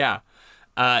 Yeah.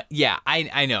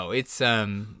 I know. It's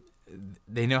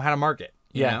they know how to market.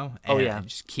 You know? And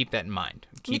just keep that in mind.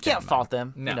 You can't fault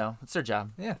them. No. It's their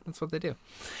job. Yeah, that's what they do.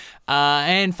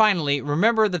 And finally,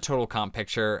 remember the total comp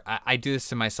picture. I do this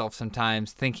to myself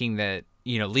sometimes, thinking that,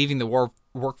 leaving the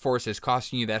workforce is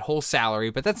costing you that whole salary,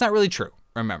 but that's not really true.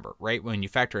 Remember, right? When you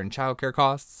factor in childcare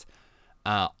costs,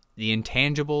 the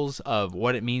intangibles of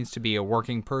what it means to be a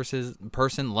working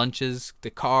person, lunches, the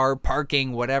car,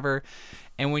 parking, whatever.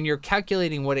 And when you're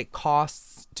calculating what it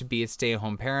costs to be a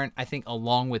stay-at-home parent, I think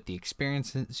along with the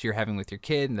experiences you're having with your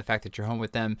kid and the fact that you're home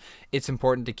with them, it's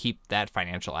important to keep that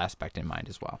financial aspect in mind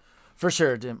as well. For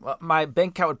sure, Jim. My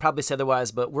bank account would probably say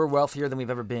otherwise, but we're wealthier than we've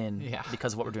ever been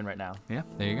because of what we're doing right now. Yeah,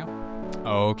 there you go.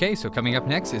 Okay, so coming up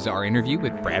next is our interview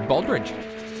with Brad Baldridge.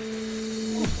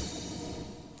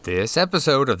 This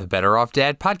episode of the Better Off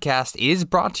Dad podcast is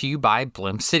brought to you by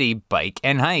Blimp City Bike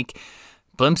and Hike.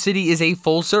 Blimp City is a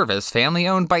full-service,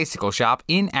 family-owned bicycle shop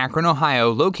in Akron, Ohio,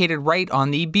 located right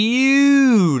on the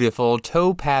beautiful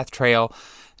Towpath Trail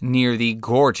near the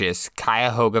gorgeous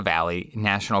Cuyahoga Valley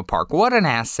National Park. What an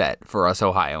asset for us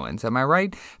Ohioans, am I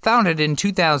right? Founded in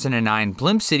 2009,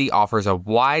 Blimp City offers a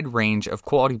wide range of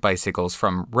quality bicycles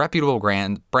from reputable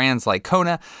brands like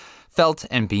Kona, Felt,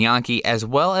 and Bianchi, as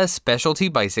well as specialty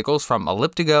bicycles from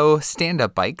Elliptigo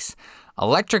stand-up bikes,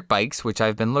 electric bikes, which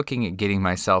I've been looking at getting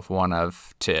myself one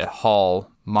of to haul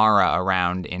Mara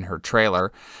around in her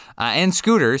trailer, and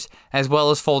scooters, as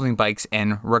well as folding bikes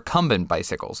and recumbent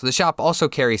bicycles. The shop also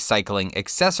carries cycling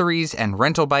accessories and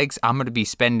rental bikes. I'm going to be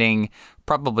spending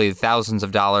probably thousands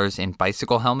of dollars in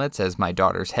bicycle helmets as my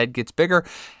daughter's head gets bigger.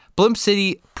 Blimp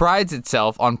City prides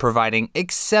itself on providing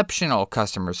exceptional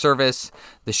customer service.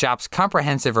 The shop's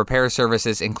comprehensive repair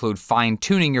services include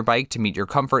fine-tuning your bike to meet your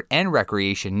comfort and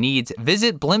recreation needs.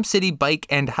 Visit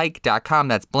BlimpCityBikeandHike.com.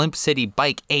 That's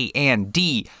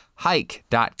BlimpCityBike,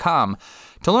 hike.com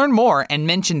to learn more and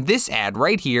mention this ad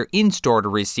right here in store to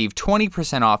receive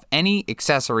 20% off any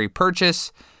accessory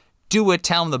purchase. Do it.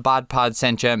 Tell them the Bod Pod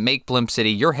sent you. Make Blimp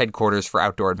City your headquarters for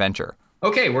outdoor adventure.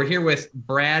 Okay, we're here with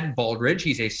Brad Baldridge.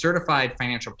 He's a certified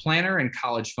financial planner and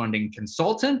college funding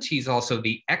consultant. He's also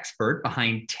the expert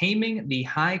behind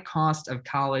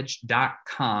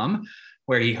TamingTheHighCostOfCollege.com,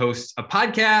 where he hosts a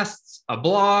podcast, a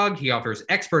blog. He offers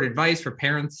expert advice for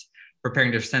parents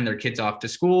preparing to send their kids off to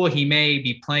school. He may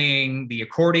be playing the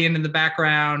accordion in the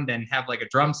background and have like a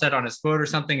drum set on his foot or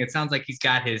something. It sounds like he's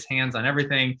got his hands on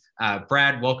everything.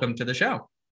 Brad, welcome to the show.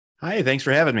 Hi, thanks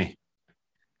for having me.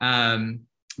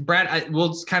 Brad, we'll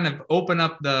just kind of open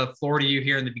up the floor to you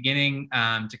here in the beginning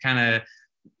to kind of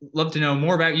love to know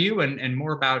more about you and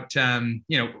more about,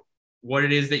 what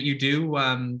it is that you do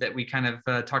that we kind of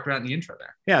talked about in the intro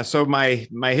there. Yeah. So my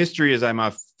history is I'm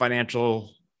a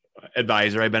financial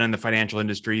advisor. I've been in the financial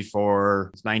industry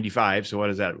for 95. So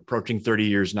what is that? Approaching 30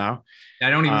 years now.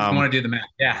 I don't even want to do the math.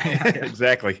 Yeah.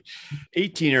 Exactly.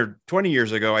 18 or 20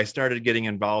 years ago, I started getting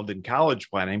involved in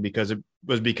college planning because it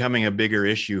was becoming a bigger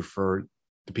issue for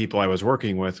the people I was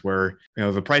working with, where,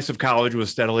 the price of college was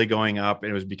steadily going up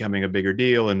and it was becoming a bigger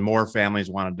deal, and more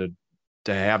families wanted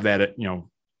to have that,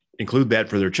 include that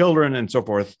for their children and so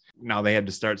forth. Now they had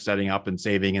to start setting up and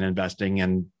saving and investing,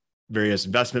 and various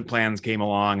investment plans came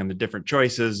along and the different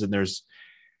choices. And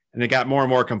it got more and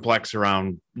more complex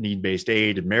around need-based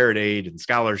aid and merit aid and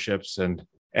scholarships. And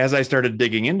as I started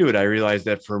digging into it, I realized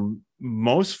that for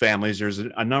most families, there's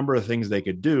a number of things they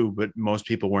could do, but most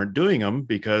people weren't doing them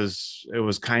because it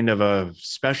was kind of a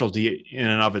specialty in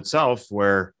and of itself,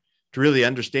 where to really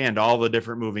understand all the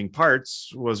different moving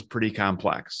parts was pretty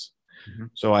complex. Mm-hmm.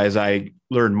 So as I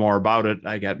learned more about it,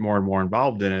 I got more and more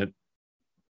involved in it.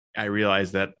 I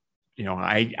realized that,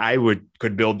 I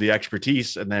could build the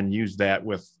expertise and then use that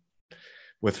with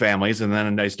families. And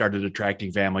then I started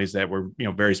attracting families that were,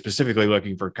 very specifically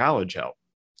looking for college help.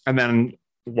 And then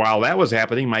while that was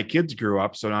happening, my kids grew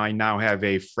up. So now I now have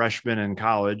a freshman in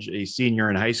college, a senior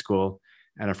in high school,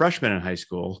 and a freshman in high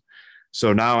school.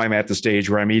 So now I'm at the stage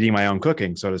where I'm eating my own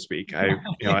cooking, so to speak. I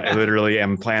literally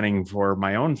am planning for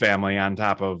my own family on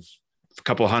top of a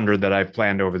couple hundred that I've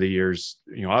planned over the years,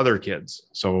 other kids.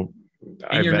 So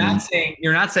and you're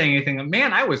not saying anything.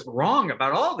 Man, I was wrong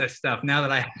about all this stuff. Now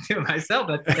that I do it myself,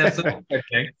 that's a good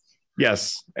thing.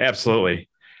 Yes, absolutely.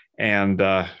 And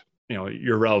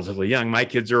you're relatively young. My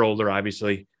kids are older,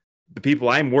 obviously. The people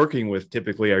I'm working with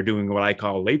typically are doing what I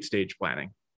call late stage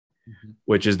planning,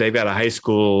 which is they've got a high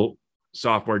school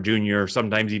sophomore, junior,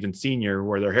 sometimes even senior,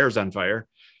 where their hair's on fire,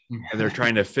 and they're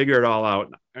trying to figure it all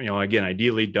out. Again,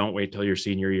 ideally, don't wait till your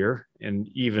senior year, and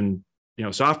even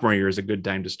sophomore year is a good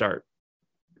time to start,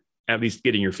 at least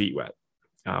getting your feet wet.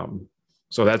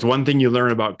 So that's one thing you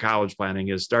learn about college planning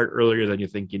is start earlier than you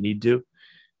think you need to.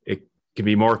 It can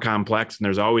be more complex, and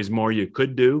there's always more you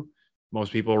could do.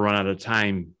 Most people run out of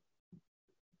time,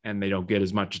 and they don't get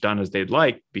as much done as they'd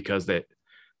like because of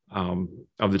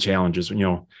the challenges.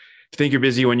 If you think you're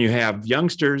busy when you have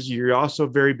youngsters, you're also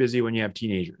very busy when you have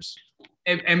teenagers.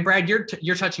 And Brad,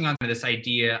 you're touching on this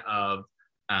idea of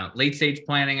late stage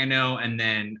planning, I know, and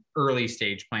then early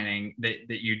stage planning that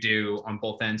you do on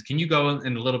both ends. Can you go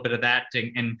in a little bit of that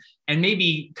and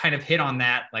maybe kind of hit on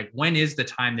that? Like, when is the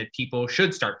time that people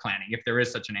should start planning, if there is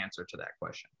such an answer to that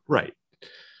question? Right.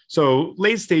 So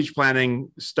late stage planning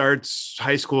starts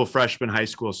high school freshman, high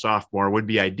school sophomore would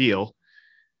be ideal.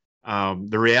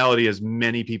 The reality is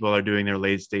many people are doing their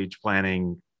late stage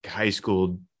planning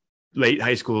late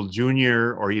high school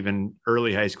junior, or even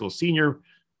early high school senior,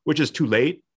 which is too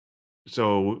late.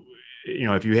 So,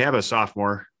 if you have a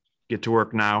sophomore, get to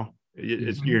work now.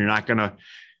 You're not going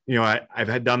to,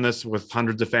 I've done this with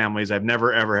hundreds of families. I've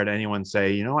never, ever had anyone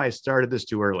say, I started this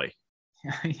too early.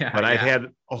 But I've had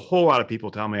a whole lot of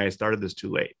people tell me I started this too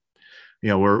late.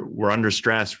 We're under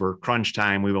stress. We're crunch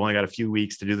time. We've only got a few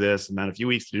weeks to do this and then a few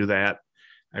weeks to do that.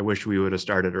 I wish we would have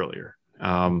started earlier.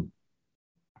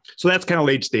 So that's kind of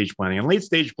late stage planning. And late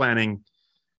stage planning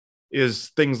is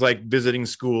things like visiting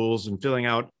schools and filling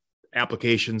out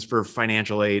applications for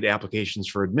financial aid, applications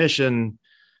for admission,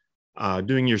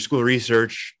 doing your school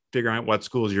research, figuring out what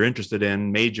schools you're interested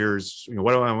in, majors,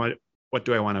 what do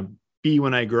I want to be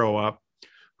when I grow up?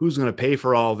 Who's going to pay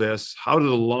for all this? How do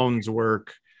the loans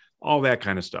work? All that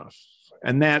kind of stuff.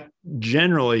 And that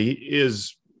generally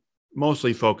is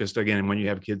mostly focused, again, when you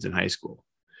have kids in high school.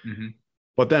 Mm-hmm.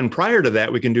 But then prior to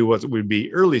that, we can do what would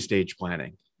be early stage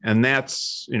planning. And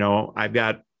that's, I've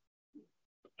got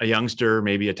a youngster,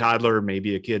 maybe a toddler,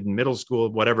 maybe a kid in middle school,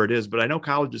 whatever it is, but I know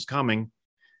college is coming.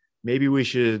 Maybe we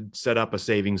should set up a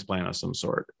savings plan of some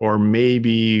sort, or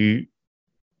maybe,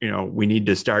 we need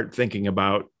to start thinking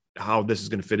about how this is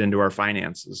going to fit into our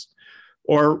finances,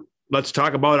 or let's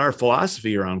talk about our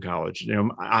philosophy around college.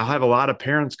 I'll have a lot of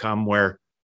parents come where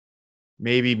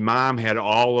maybe mom had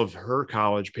all of her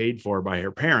college paid for by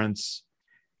her parents,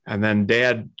 and then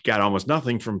dad got almost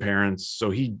nothing from parents. So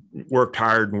he worked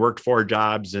hard and worked 4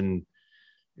 jobs, and,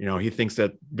 he thinks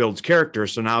that builds character.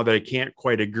 So now they can't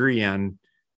quite agree on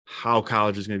how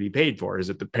college is going to be paid for. Is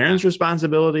it the parents'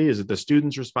 responsibility? Is it the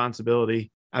student's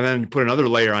responsibility? And then put another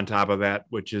layer on top of that,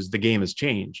 which is the game has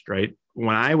changed, right?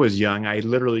 When I was young, I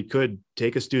literally could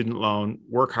take a student loan,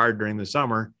 work hard during the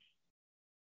summer,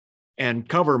 and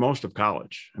cover most of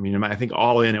college. I think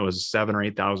all in, it was 7,000 or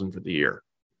 8,000 for the year,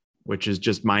 which is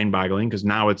just mind boggling, because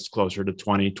now it's closer to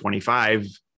 20, 25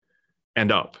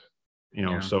 and up,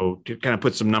 So to kind of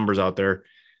put some numbers out there,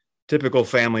 typical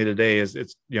family today is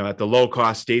at the low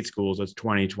cost state schools, it's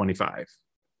 20, 25,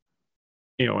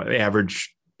 the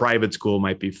average private school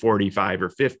might be 45 or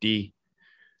 50.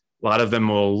 A lot of them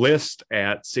will list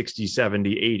at 60,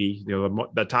 70, 80.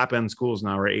 The top end schools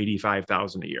now are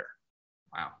 85,000 a year.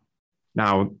 Wow.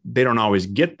 Now, they don't always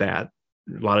get that.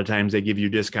 A lot of times they give you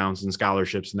discounts and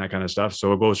scholarships and that kind of stuff.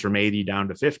 So it goes from 80 down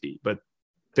to 50, but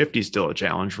 50 is still a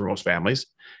challenge for most families.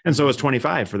 And so is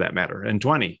 25 for that matter, and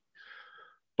 20.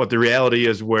 But the reality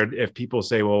is, if people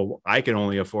say, well, I can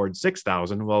only afford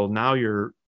 6,000, well, now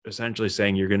you're essentially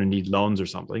saying you're going to need loans or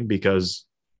something, because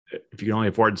if you can only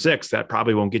afford 6, that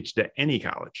probably won't get you to any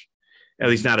college, at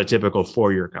least not a typical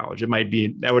 4-year college. It might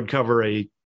be that would cover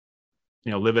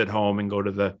live at home and go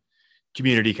to the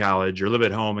community college, or live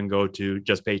at home and go to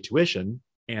just pay tuition.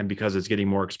 And because it's getting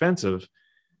more expensive,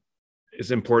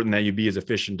 it's important that you be as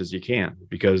efficient as you can,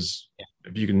 because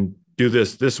if you can do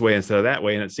this way instead of that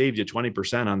way, and it saves you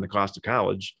 20% on the cost of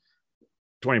college,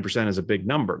 20% is a big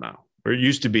number now. Where it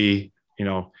used to be,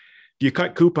 do you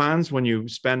cut coupons when you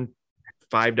spend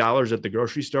 $5 at the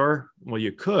grocery store? Well,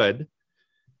 you could,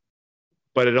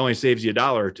 but it only saves you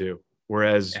 $1 or $2.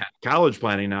 Whereas college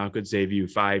planning now could save you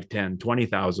 5, 10,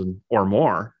 20,000 or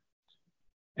more.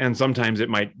 And sometimes it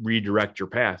might redirect your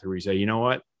path where you say, you know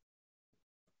what?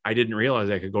 I didn't realize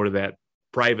I could go to that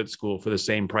private school for the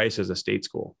same price as a state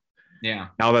school. Yeah.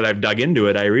 Now that I've dug into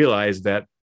it, I realize that,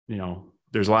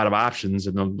 there's a lot of options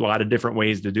and a lot of different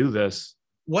ways to do this.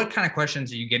 What kind of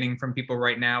questions are you getting from people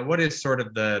right now? What is sort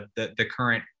of the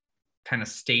current kind of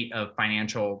state of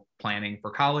financial planning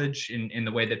for college in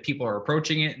the way that people are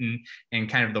approaching it and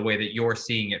kind of the way that you're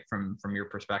seeing it from your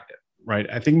perspective? Right.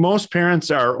 I think most parents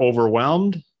are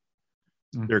overwhelmed.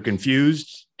 They're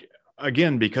confused,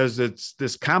 again, because it's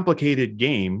this complicated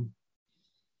game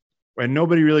and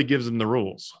nobody really gives them the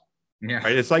rules. Yeah.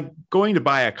 Right. It's like going to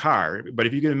buy a car. But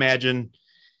if you can imagine,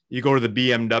 you go to the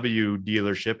BMW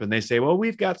dealership and they say, well,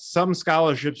 we've got some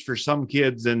scholarships for some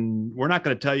kids, and we're not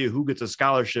going to tell you who gets a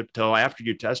scholarship till after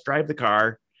you test drive the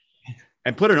car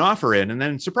and put an offer in. And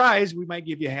then surprise, we might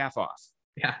give you half off.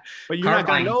 Yeah. But you're not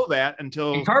going to know that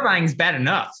until. And car buying is bad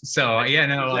enough. So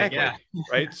exactly.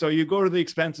 Right. So you go to the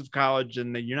expensive college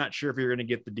and you're not sure if you're going to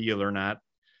get the deal or not.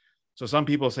 So some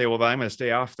people say, well, I'm going to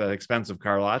stay off the expensive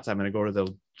car lots. I'm going to go to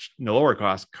the lower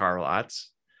cost car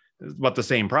lots. But the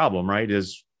same problem, right,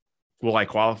 is, will I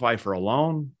qualify for a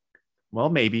loan? Well,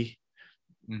 maybe.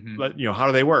 Mm-hmm. But, how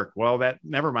do they work? Well,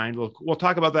 never mind. We'll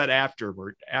talk about that after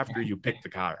you pick the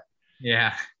car.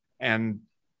 Yeah. And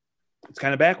it's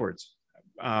kind of backwards.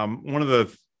 One of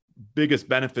the biggest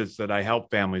benefits that I help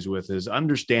families with is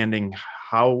understanding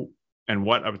how and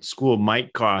what a school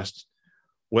might cost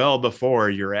well before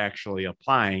you're actually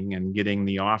applying and getting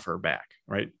the offer back,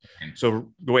 right?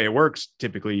 So the way it works,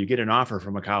 typically you get an offer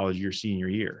from a college your senior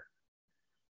year,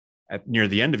 near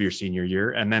the end of your senior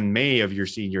year, and then May of your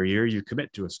senior year, you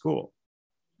commit to a school.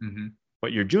 Mm-hmm.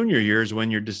 But your junior year is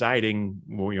when you're deciding,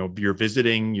 you're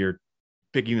visiting, you're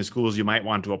picking the schools you might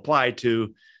want to apply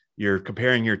to, you're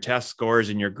comparing your test scores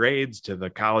and your grades to the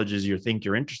colleges you think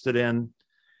you're interested in,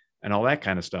 and all that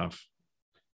kind of stuff.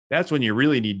 That's when you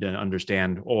really need to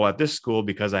understand, at this school,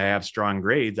 because I have strong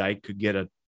grades, I could get a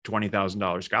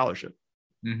 $20,000 scholarship.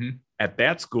 Mm-hmm. At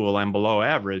that school, I'm below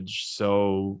average,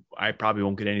 so I probably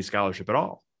won't get any scholarship at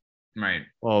all. Right.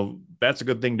 Well, that's a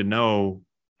good thing to know,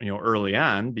 early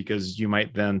on, because you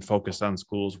might then focus on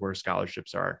schools where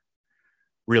scholarships are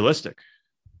realistic.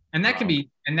 And that can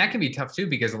be tough too,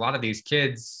 because a lot of these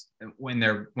kids, when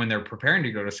they're preparing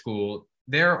to go to school,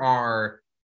 there are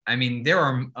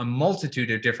a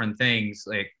multitude of different things,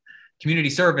 like community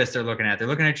service they're looking at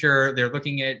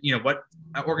what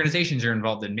organizations you're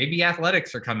involved in. Maybe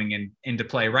athletics are coming into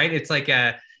play, right? It's like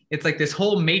this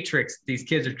whole matrix these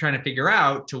kids are trying to figure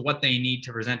out to what they need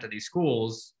to present to these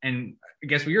schools. And I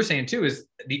guess what you're saying too is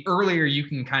the earlier you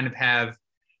can kind of have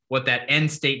what that end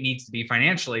state needs to be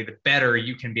financially, the better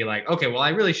you can be like, okay, well, I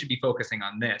really should be focusing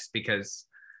on this because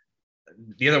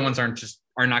the other ones are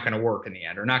not going to work in the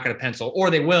end, or not going to pencil, or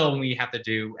they will when we have to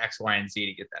do X, Y, and Z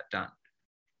to get that done.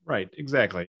 Right.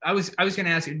 Exactly. I was going to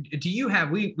ask you, do you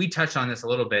have, we touched on this a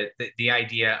little bit, the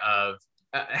idea of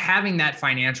having that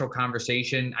financial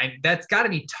conversation. That's got to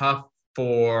be tough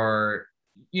for,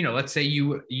 let's say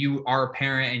you are a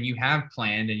parent and you have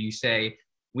planned and you say,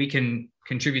 we can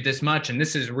contribute this much, and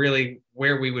this is really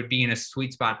where we would be in a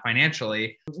sweet spot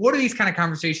financially. What are these kind of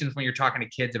conversations when you're talking to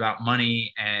kids about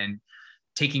money and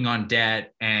taking on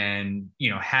debt and,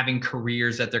 having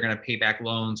careers that they're going to pay back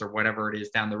loans or whatever it is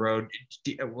down the road?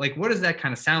 Like, what does that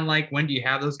kind of sound like? When do you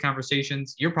have those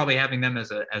conversations? You're probably having them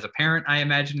as a parent, I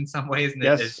imagine, in some ways, and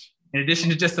yes. In addition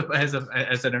to just as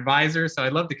an advisor. So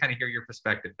I'd love to kind of hear your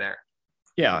perspective there.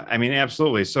 Yeah,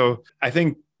 absolutely. So I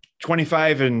think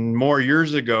 25 and more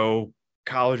years ago,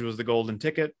 college was the golden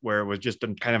ticket, where it was just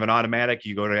kind of an automatic.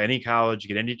 You go to any college, you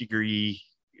get any degree,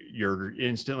 you're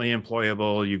instantly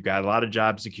employable, you've got a lot of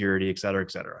job security, et cetera,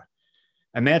 et cetera.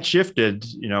 And that shifted,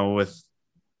 with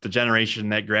the generation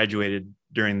that graduated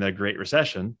during the Great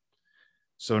Recession.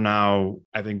 So now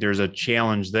I think there's a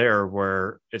challenge there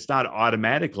where it's not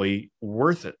automatically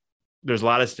worth it. There's a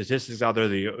lot of statistics out there.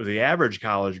 The average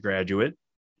college graduate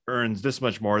earns this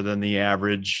much more than the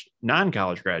average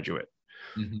non-college graduate.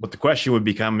 Mm-hmm. But the question would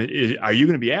become, are you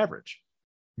going to be average?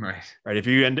 Right. If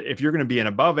you're going to be an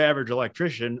above average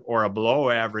electrician or a below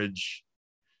average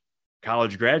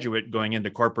college graduate going into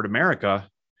corporate America,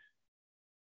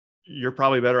 you're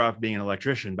probably better off being an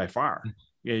electrician by far.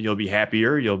 You'll be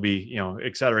happier, you'll be,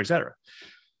 et cetera, et cetera.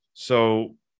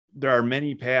 So there are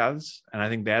many paths. And I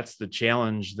think that's the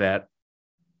challenge that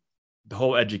the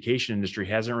whole education industry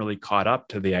hasn't really caught up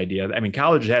to the idea. I mean,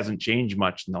 college hasn't changed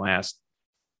much in the last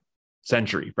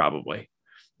century, probably.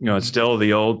 It's still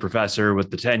the old professor with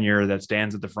the tenure that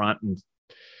stands at the front and,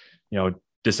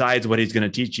 decides what he's going to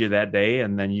teach you that day.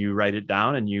 And then you write it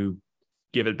down and you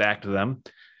give it back to them.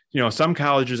 Some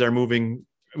colleges are moving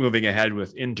ahead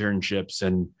with internships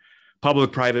and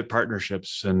public-private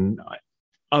partnerships and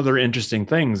other interesting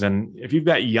things. And if you've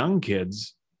got young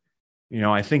kids,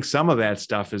 I think some of that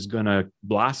stuff is going to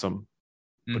blossom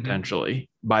potentially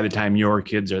by the time your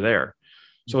kids are there.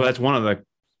 So that's one of the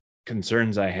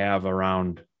concerns I have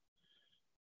around,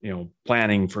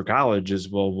 planning for college is,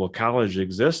 well, will college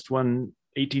exist when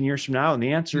 18 years from now? And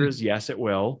the answer is yes, it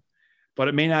will, but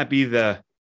it may not be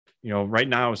right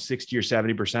now 60 or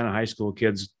 70% of high school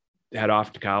kids head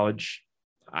off to college.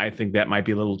 I think that might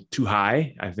be a little too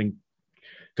high. I think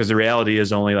because the reality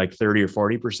is only like 30 or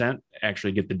 40%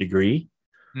 actually get the degree.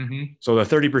 So the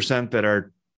 30% that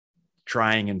are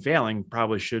trying and failing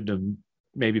probably should have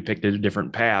maybe picked a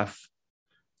different path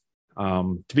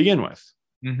to begin with.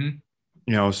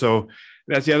 So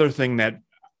that's the other thing that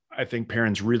I think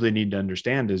parents really need to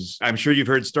understand is, I'm sure you've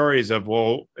heard stories of,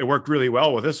 well, it worked really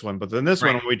well with this one, but then this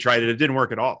one, when we tried it, it didn't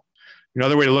work at all.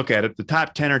 Another way to look at it, the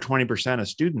top 10 or 20% of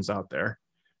students out there,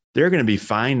 they're going to be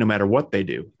fine no matter what they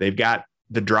do. They've got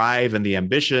the drive and the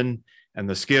ambition and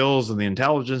the skills and the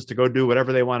intelligence to go do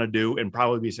whatever they want to do and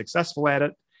probably be successful at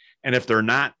it. And if they're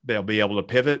not, they'll be able to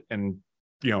pivot and,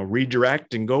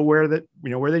 redirect and go where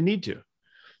they need to.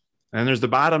 And there's the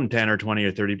bottom 10 or 20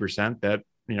 or 30% that,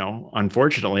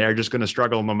 unfortunately are just going to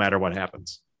struggle no matter what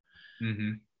happens.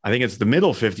 I think it's the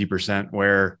middle 50%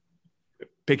 where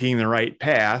picking the right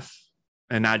path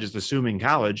and not just assuming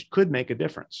college could make a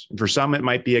difference. And for some, it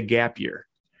might be a gap year,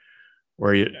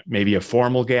 or maybe a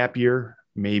formal gap year,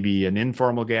 maybe an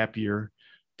informal gap year.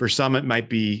 For some, it might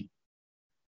be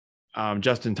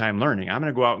just-in-time learning. I'm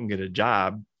going to go out and get a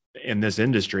job in this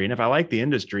industry. And if I like the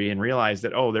industry and realize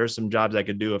that, there's some jobs I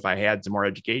could do if I had some more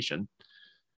education.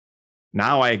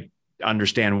 Now I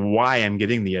understand why I'm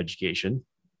getting the education,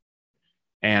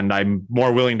 and I'm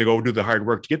more willing to go do the hard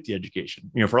work to get the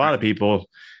education. For a lot of people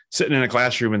sitting in a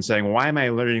classroom and saying, why am I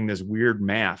learning this weird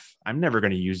math? I'm never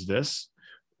going to use this.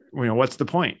 What's the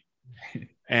point?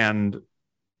 And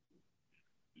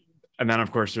then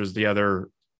of course there's the other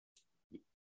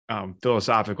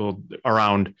philosophical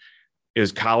around,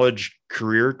 is college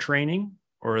career training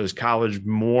or is college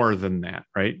more than that?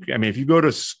 Right. I mean, if you go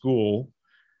to school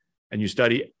and you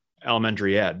study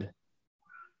elementary ed,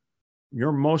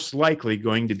 you're most likely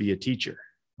going to be a teacher.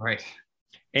 Right.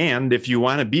 And if you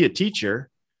want to be a teacher,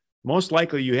 most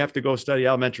likely you have to go study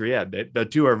elementary ed. The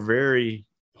two are very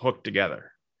hooked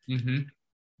together.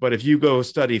 But if you go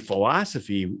study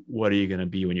philosophy, what are you going to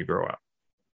be when you grow up?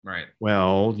 Right.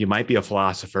 Well, you might be a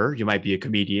philosopher. You might be a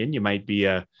comedian. You might be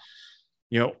a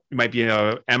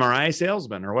MRI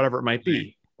salesman or whatever it might be.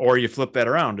 Right. Or you flip that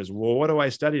around as, well, what do I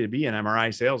study to be an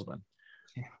MRI salesman?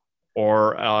 Yeah.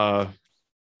 Or a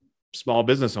small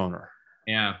business owner?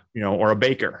 Yeah. Or a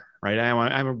baker, right?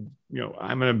 I'm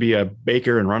going to be a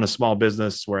baker and run a small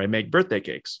business where I make birthday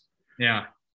cakes. Yeah.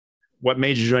 What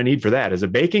major do I need for that? Is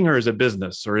it baking or is it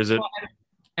business or is it?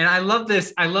 And I love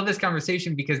this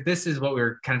conversation because this is what we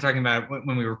were kind of talking about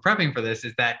when we were prepping for this,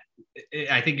 is that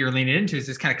I think you're leaning into is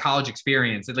this kind of college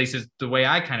experience, at least is the way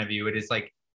I kind of view it, is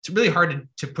like, it's really hard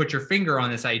to put your finger on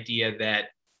this idea that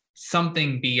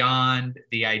something beyond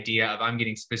the idea of I'm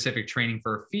getting specific training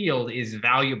for a field is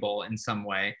valuable in some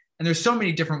way. And there's so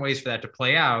many different ways for that to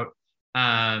play out.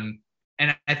 And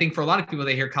I think for a lot of people,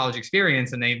 they hear college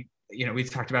experience and they, we've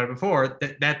talked about it before,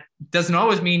 that doesn't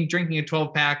always mean drinking a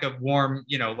 12-pack of warm,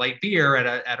 light beer at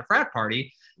a frat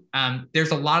party.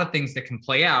 There's a lot of things that can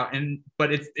play out,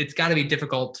 but it's got to be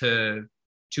difficult to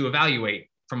evaluate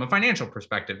from a financial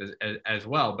perspective as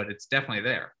well, but it's definitely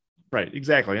there. Right,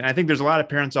 exactly. And I think there's a lot of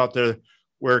parents out there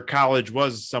where college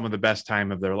was some of the best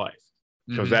time of their life.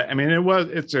 Because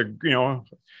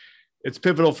it's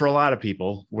pivotal for a lot of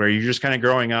people where you're just kind of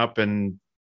growing up and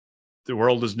the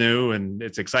world is new and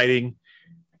it's exciting.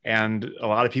 And a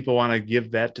lot of people want to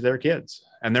give that to their kids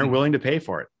and they're willing to pay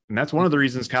for it. And that's one of the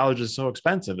reasons college is so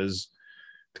expensive, is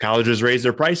the colleges raised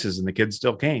their prices and the kids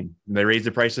still came. And they raised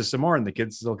the prices some more and the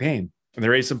kids still came. And they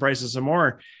raised some prices some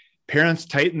more. Parents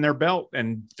tightened their belt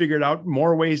and figured out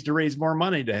more ways to raise more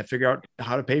money to figure out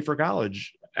how to pay for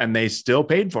college. And they still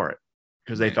paid for it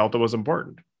because they felt it was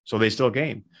important. So they still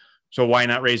came. So why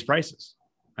not raise prices?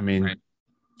 I mean,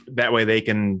 that way they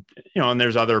can, and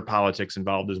there's other politics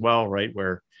involved as well, right?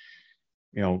 Where,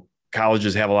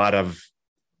 colleges have a lot of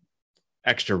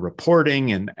extra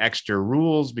reporting and extra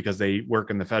rules because they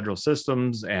work in the federal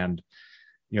systems. And,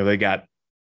 they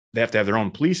have to have their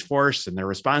own police force, and they're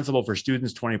responsible for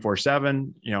students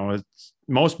 24/7.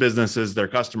 Most businesses, their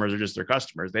customers are just their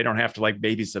customers. They don't have to like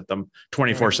babysit them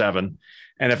 24/7.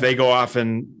 And if they go off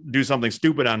and do something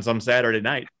stupid on some Saturday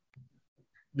night,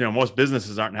 most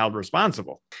businesses aren't held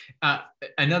responsible.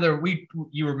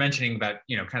 You were mentioning about,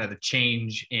 kind of the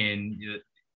change in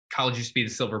college used to be the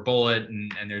silver bullet,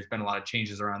 and there's been a lot of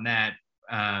changes around that.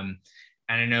 And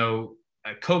I know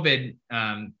COVID,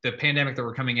 the pandemic that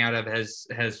we're coming out of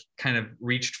has kind of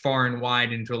reached far and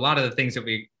wide into a lot of the things that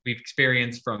we've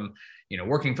experienced from,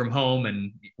 working from home,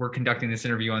 and we're conducting this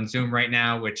interview on Zoom right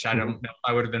now, which I don't know if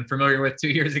I would have been familiar with 2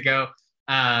 years ago.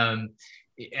 How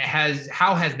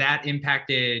has that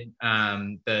impacted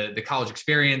the college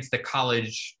experience, the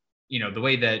college, the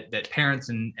way that parents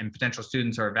and potential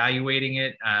students are evaluating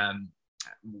it?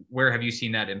 Where have you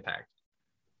seen that impact?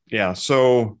 Yeah.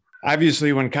 So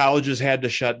obviously when colleges had to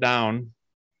shut down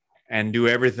and do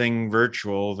everything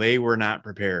virtual, they were not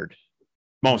prepared.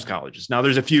 Most colleges. Now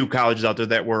there's a few colleges out there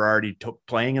that were already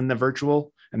playing in the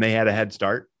virtual and they had a head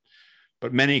start,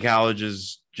 but many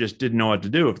colleges just didn't know what to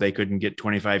do if they couldn't get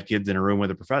 25 kids in a room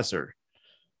with a professor.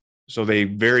 So they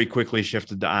very quickly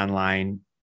shifted to online.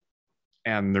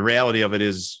 And the reality of it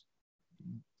is,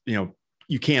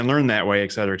 you can learn that way,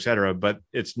 et cetera, but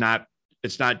it's not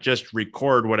just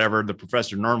record whatever the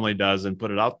professor normally does and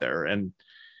put it out there. And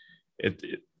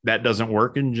that doesn't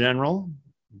work in general,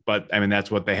 but I mean, that's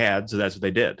what they had. So that's what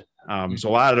they did. So a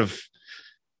lot of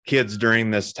kids during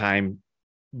this time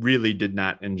really did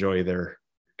not enjoy their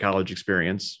college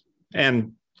experience.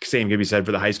 And same can be said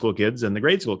for the high school kids and the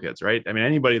grade school kids, right? I mean,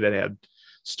 anybody that had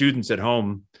students at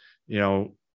home,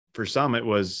 for some, it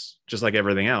was just like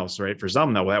everything else, right? For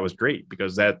some, though, that was great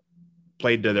because that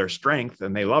played to their strength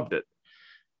and they loved it.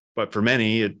 But for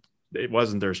many, it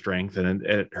wasn't their strength and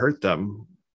it hurt them.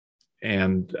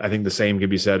 And I think the same could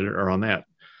be said around that.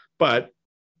 But,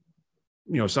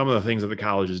 some of the things that the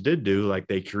colleges did do, like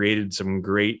they created some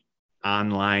great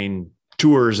online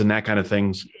tours and that kind of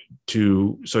things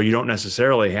so you don't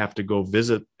necessarily have to go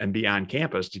visit and be on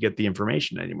campus to get the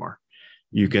information anymore.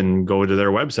 You can go to their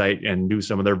website and do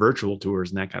some of their virtual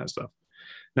tours and that kind of stuff.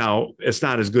 Now, it's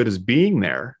not as good as being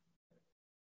there,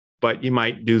 but you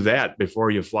might do that before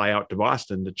you fly out to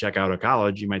Boston to check out a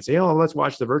college. You might say, oh, let's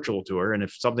watch the virtual tour. And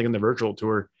if something in the virtual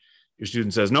tour, your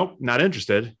student says, nope, not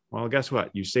interested. Well, guess what?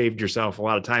 You saved yourself a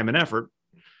lot of time and effort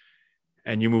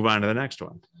and you move on to the next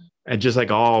one. And just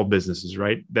like all businesses,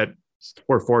 right, that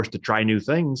we're forced to try new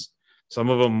things. Some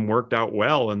of them worked out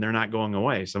well and they're not going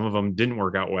away. Some of them didn't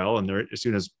work out well. And as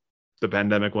soon as the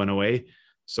pandemic went away,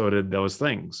 so did those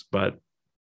things. But,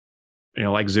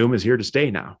 like Zoom is here to stay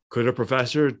now. Could a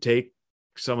professor take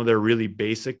some of their really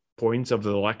basic points of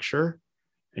the lecture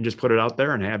and just put it out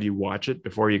there and have you watch it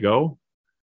before you go?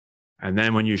 And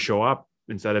then when you show up,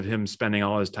 instead of him spending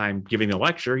all his time giving the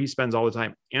lecture, he spends all the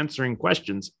time answering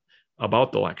questions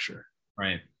about the lecture.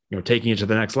 Right. Taking it to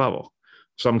the next level.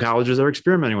 Some colleges are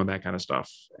experimenting with that kind of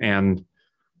stuff, and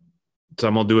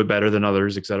some will do it better than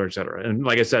others, et cetera, et cetera. And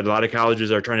like I said, a lot of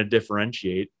colleges are trying to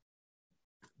differentiate.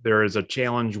 There is a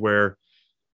challenge where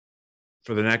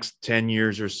for the next 10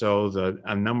 years or so,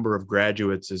 a number of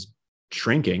graduates is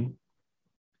shrinking.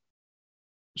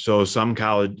 So some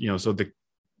college,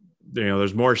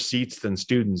 there's more seats than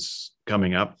students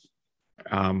coming up.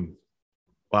 A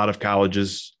lot of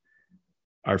colleges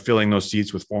are filling those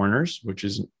seats with foreigners, which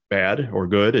isn't bad or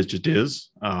good. It just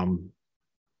is. One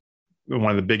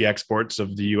of the big exports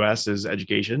of the U.S. is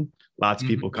education. Lots of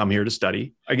people come here to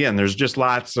study. Again, there's just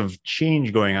lots of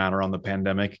change going on around the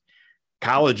pandemic.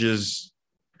 Colleges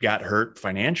got hurt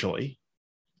financially.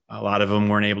 A lot of them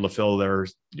weren't able to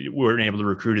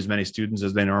recruit as many students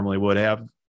as they normally would have.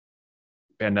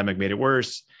 Pandemic made it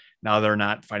worse. Now they're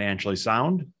not financially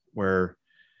sound, where,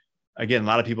 again, a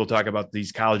lot of people talk about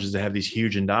these colleges that have these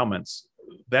huge endowments.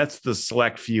 That's the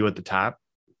select few at the top,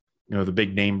 the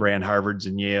big name brand Harvards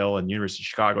and Yale and University of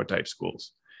Chicago type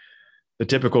schools. The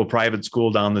typical private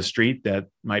school down the street that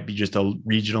might be just a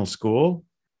regional school,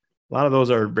 a lot of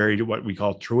those are very what we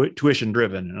call tuition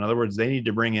driven. In other words, they need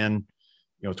to bring in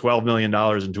 $12 million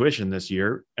in tuition this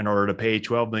year in order to pay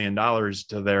 $12 million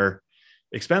to their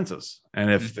expenses.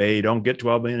 And if they don't get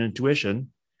 $12 million in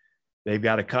tuition, they've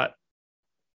got to cut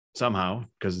somehow,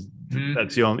 because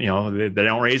that's the only, they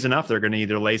don't raise enough. They're going to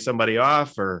either lay somebody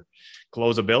off or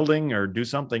close a building or do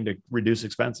something to reduce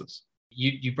expenses.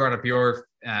 You brought up your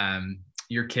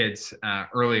kids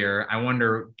earlier. I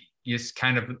wonder just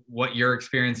kind of what you're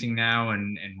experiencing now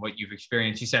and what you've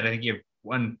experienced. You said, I think you have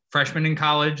one freshman in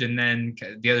college and then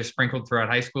the other sprinkled throughout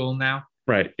high school now.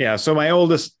 Right. Yeah. So my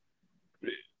oldest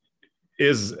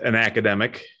is an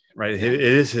academic. right? It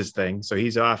is his thing. So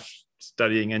he's off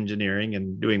studying engineering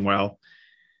and doing well.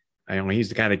 I know he's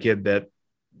the kind of kid that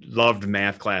loved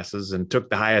math classes and took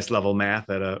the highest level math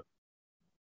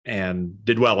and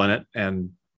did well in it.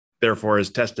 And therefore is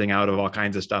testing out of all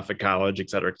kinds of stuff at college, et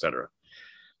cetera, et cetera.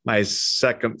 My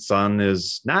second son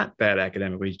is not that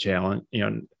academically challenged,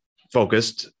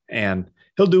 focused, and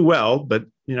he'll do well, but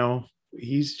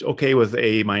he's okay with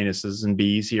A minuses and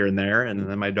B's here and there. And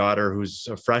then my daughter, who's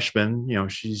a freshman,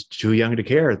 she's too young to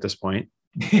care at this point.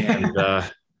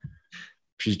 And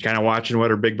she's kind of watching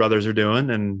what her big brothers are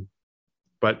doing.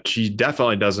 But she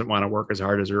definitely doesn't want to work as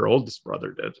hard as her oldest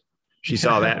brother did. She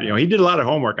saw that, he did a lot of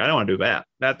homework. I don't want to do that.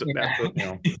 That's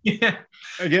Yeah.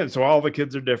 Again, so all the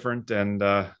kids are different, and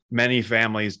many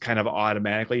families kind of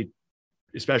automatically,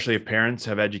 especially if parents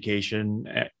have education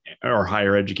or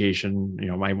higher education.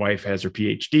 My wife has her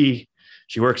PhD.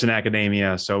 She works in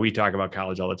academia. So we talk about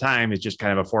college all the time. It's just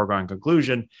kind of a foregone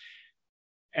conclusion.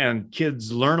 And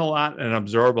kids learn a lot and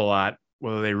absorb a lot,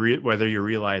 whether you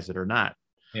realize it or not.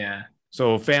 Yeah.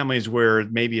 So families where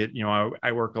maybe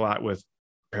I work a lot with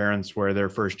parents where they're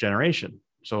first generation,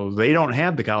 so they don't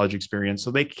have the college experience,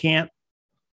 so they can't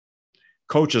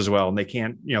coach as well, and they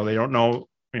can't, they don't know,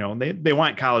 they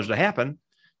want college to happen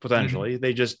potentially.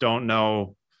 They just don't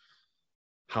know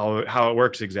how it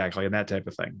works exactly, and that type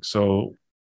of thing. So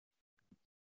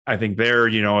I think they're,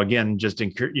 again, just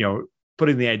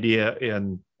putting the idea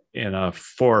in a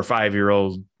 4 or 5 year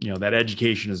old, that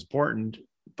education is important.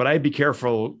 But I'd be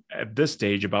careful at this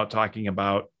stage about talking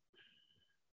about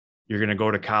you're going to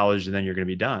go to college and then you're going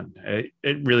to be done.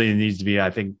 It really needs to be, I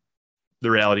think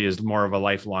the reality is more of a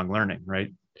lifelong learning,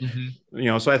 right?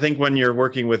 Mm-hmm. So I think when you're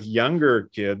working with younger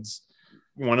kids,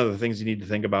 one of the things you need to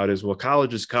think about is, well,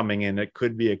 college is coming and it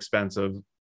could be expensive.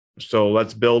 So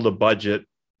let's build a budget.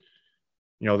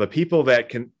 The people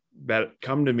that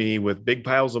come to me with big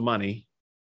piles of money,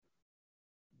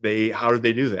 how did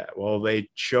they do that? Well, they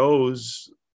chose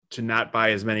to not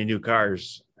buy as many new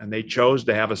cars, and they chose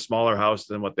to have a smaller house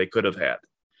than what they could have had,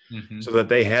 so that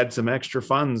they had some extra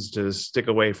funds to stick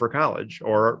away for college,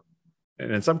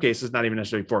 and in some cases, not even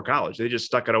necessarily for college. They just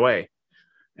stuck it away.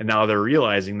 And now they're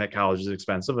realizing that college is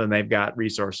expensive and they've got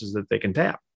resources that they can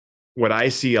tap. What I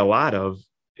see a lot of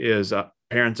is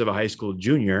parents of a high school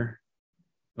junior,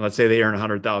 let's say they earn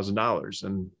 $100,000,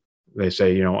 and they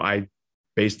say,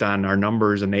 based on our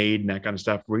numbers and aid and that kind of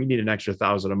stuff, we need an extra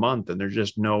 $1,000 a month. And there's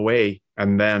just no way.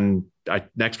 And then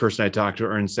next person I talk to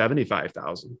earns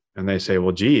 $75,000, and they say,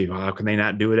 well, gee, how can they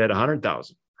not do it at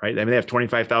 $100,000? Right? I mean, they have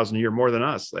 $25,000 a year more than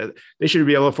us. They should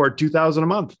be able to afford $2,000 a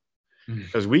month,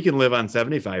 because we can live on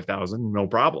 $75,000, no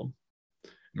problem.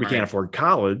 We can't afford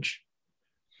college.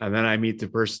 And then I meet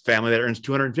the family that earns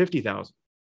 $250,000.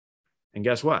 And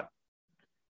guess what?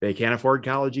 They can't afford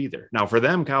college either. Now, for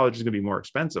them, college is going to be more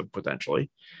expensive potentially,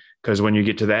 because when you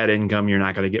get to that income, you're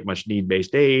not going to get much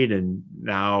need-based aid. And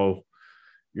now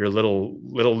you're a little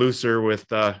looser with,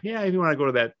 if you want to go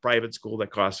to that private school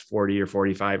that costs 40 or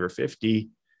 45 or 50,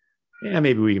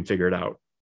 maybe we can figure it out.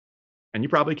 And you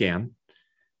probably can.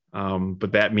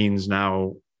 But that means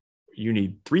now you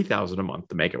need $3,000 a month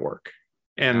to make it work.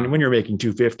 And when you're making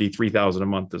 $250, $3,000 a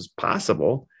month is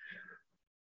possible,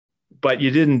 but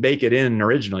you didn't bake it in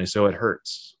originally, so it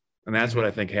hurts. And that's what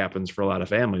I think happens for a lot of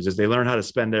families, is they learn how to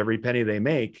spend every penny they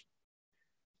make,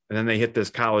 and then they hit this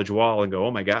college wall and go,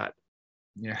 oh my God,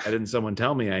 why didn't someone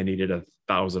tell me I needed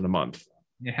 $1,000 a month?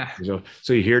 Yeah.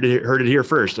 So you heard it here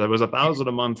first. It was $1,000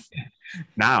 a month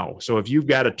now. So if you've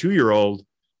got a 2-year-old,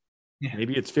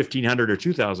 maybe it's $1,500 or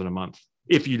 $2,000 a month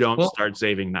if you don't start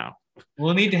saving now.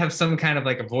 We'll need to have some kind of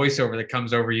like a voiceover that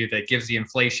comes over you that gives the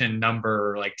inflation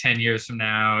number like 10 years from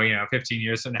now, 15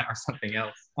 years from now, or something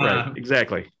else. Right.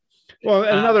 Exactly.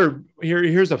 Well,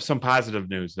 here's some positive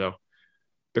news though.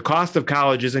 The cost of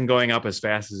college isn't going up as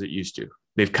fast as it used to.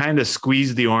 They've kind of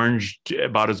squeezed the orange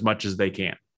about as much as they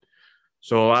can.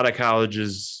 So a lot of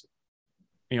colleges,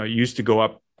 used to go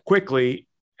up quickly.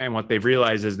 And what they've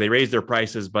realized is they raise their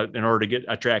prices, but in order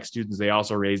to attract students, they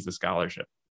also raise the scholarship.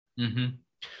 Mm-hmm.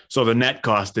 So the net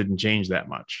cost didn't change that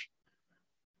much.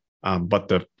 But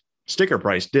the sticker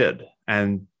price did.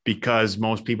 And because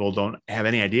most people don't have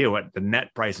any idea what the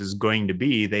net price is going to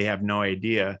be, they have no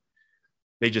idea.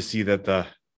 They just see that the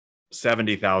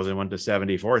 70,000 went to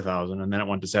 74,000, and then it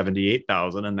went to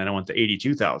 78,000, and then it went to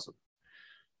 82,000.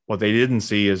 What they didn't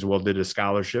see is, well, did a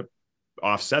scholarship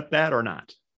offset that or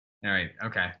not? All right.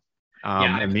 Okay.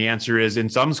 And the answer is, in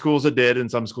some schools it did, in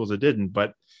some schools it didn't.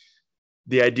 But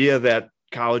the idea that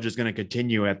college is going to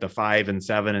continue at the 5 and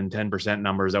 7 and 10%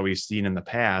 numbers that we've seen in the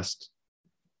past,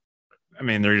 I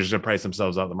mean, they're just going to price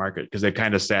themselves out of the market because they've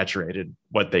kind of saturated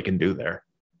what they can do there.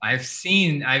 I've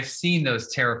seen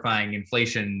those terrifying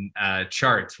inflation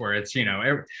charts where it's,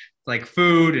 like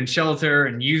food and shelter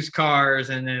and used cars,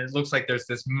 and then it looks like there's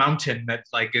this mountain that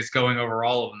like is going over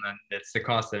all of them, and it's the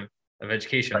cost of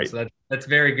education. Right. So that's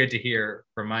very good to hear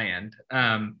from my end.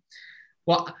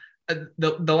 Well,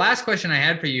 the last question I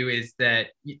had for you is that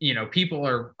people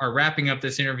are wrapping up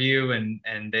this interview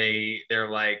and they're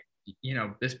like,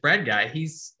 this Brad guy,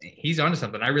 he's onto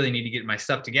something. I really need to get my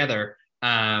stuff together.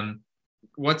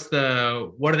 What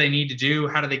do they need to do?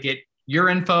 How do they get your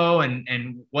info,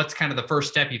 and what's kind of the first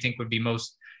step you think would be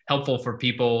most helpful for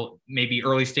people, maybe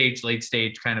early stage, late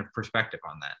stage kind of perspective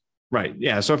on that? Right.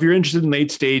 Yeah. So if you're interested in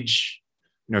late stage,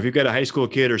 if you've got a high school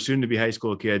kid or soon to be high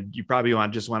school kid, you probably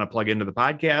want to plug into the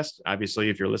podcast. Obviously,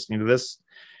 if you're listening to this,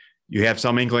 you have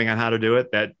some inkling on how to do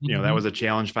it. That, that was a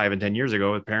challenge 5 and 10 years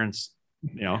ago with parents,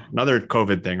 another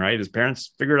COVID thing, right? Is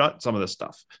parents figured out some of this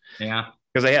stuff. Yeah.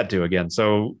 Because they had to again.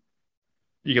 So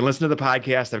you can listen to the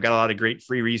podcast. I've got a lot of great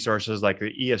free resources like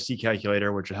the EFC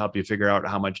calculator, which will help you figure out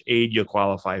how much aid you'll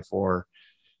qualify for.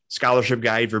 Scholarship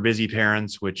guide for busy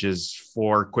parents, which is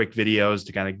 4 quick videos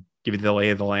to kind of give you the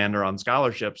lay of the land around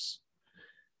scholarships,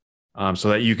 so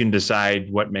that you can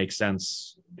decide what makes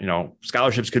sense.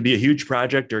 Scholarships could be a huge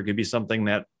project, or it could be something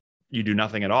that you do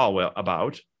nothing at all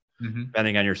about,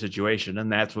 depending on your situation.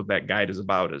 And that's what that guide is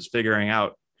about, is figuring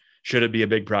out, should it be a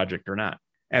big project or not?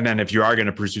 And then if you are going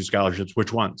to pursue scholarships,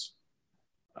 which ones?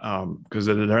 Because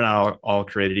they're not all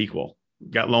created equal. We've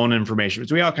got loan information.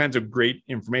 So we have all kinds of great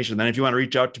information. Then if you want to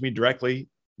reach out to me directly,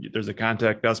 there's a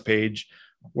contact us page,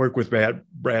 work with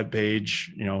Brad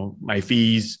page, my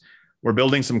fees. We're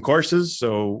building some courses,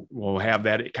 so we'll have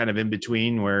that kind of in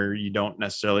between where you don't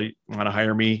necessarily want to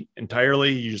hire me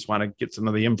entirely. You just want to get some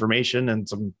of the information and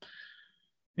some,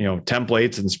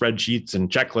 templates and spreadsheets and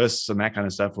checklists and that kind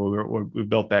of stuff. We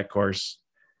built that course.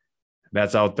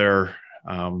 That's out there.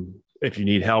 If you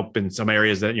need help in some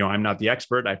areas that, I'm not the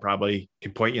expert, I probably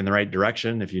can point you in the right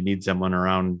direction. If you need someone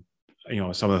around,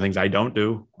 some of the things I don't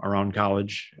do around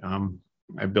college,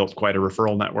 I've built quite a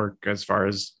referral network as far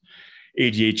as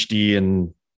ADHD.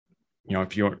 And,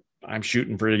 I'm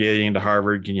shooting for getting into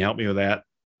Harvard. Can you help me with that?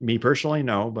 Me personally,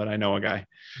 no, but I know a guy.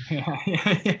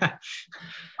 Yeah.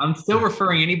 I'm still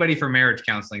referring anybody for marriage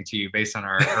counseling to you based on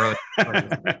our early.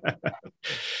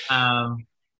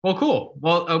 Well, cool.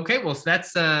 Well, okay. Well, so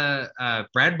that's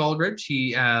Brad Baldridge.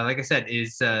 He, like I said,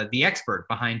 is the expert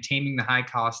behind Taming the High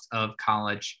Cost of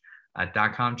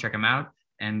College.com. Check him out.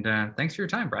 And thanks for your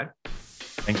time, Brad.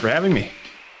 Thanks for having me.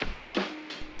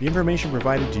 The information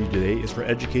provided to you today is for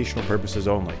educational purposes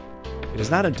only. It is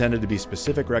not intended to be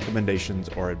specific recommendations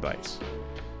or advice.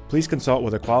 Please consult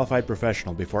with a qualified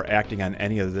professional before acting on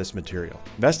any of this material.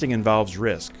 Investing involves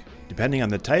risk. Depending on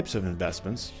the types of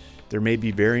investments, there may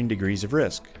be varying degrees of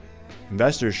risk.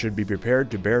 Investors should be prepared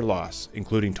to bear loss,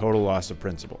 including total loss of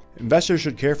principal. Investors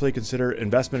should carefully consider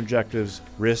investment objectives,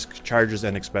 risk, charges,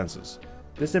 and expenses.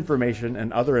 This information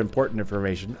and other important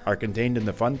information are contained in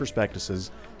the fund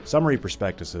prospectuses, summary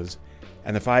prospectuses,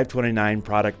 and the 529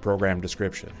 product program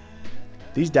description.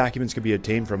 These documents can be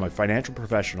obtained from a financial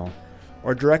professional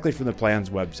or directly from the plan's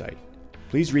website.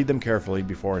 Please read them carefully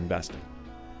before investing.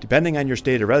 Depending on your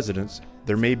state of residence,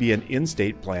 there may be an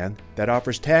in-state plan that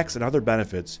offers tax and other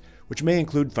benefits, which may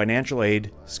include financial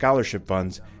aid, scholarship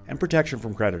funds, and protection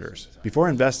from creditors. Before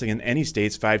investing in any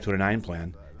state's 529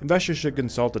 plan, investors should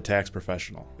consult a tax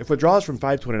professional. If withdrawals from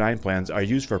 529 plans are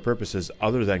used for purposes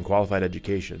other than qualified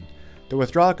education, the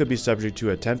withdrawal could be subject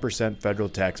to a 10% federal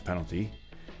tax penalty,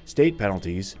 state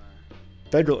penalties,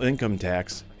 federal income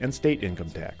tax, and state income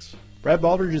tax. Brad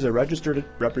Baldridge is a registered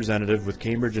representative with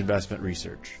Cambridge Investment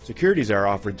Research. Securities are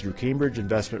offered through Cambridge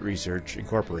Investment Research,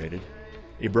 Incorporated,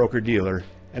 a broker-dealer,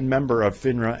 and member of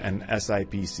FINRA and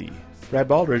SIPC. Brad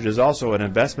Baldridge is also an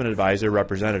investment advisor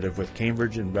representative with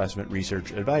Cambridge Investment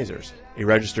Research Advisors, a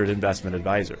registered investment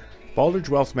advisor. Baldridge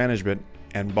Wealth Management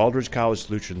and Baldridge College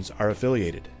Solutions are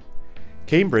affiliated.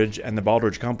 Cambridge and the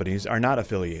Baldridge Companies are not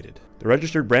affiliated. The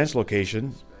registered branch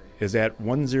location is at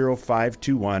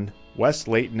 10521 West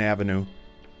Layton Avenue,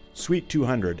 Suite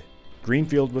 200,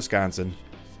 Greenfield, Wisconsin,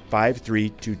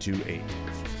 53228.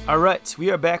 All right, we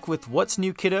are back with What's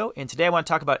New, Kiddo? And today I want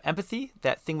to talk about empathy,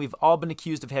 that thing we've all been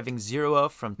accused of having zero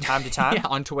of from time to time. Yeah,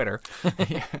 on Twitter.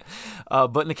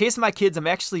 But in the case of my kids, I'm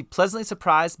actually pleasantly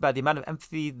surprised by the amount of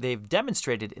empathy they've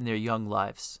demonstrated in their young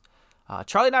lives.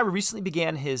 Charlie and I recently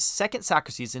began his second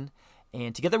soccer season,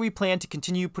 and together we plan to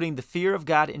continue putting the fear of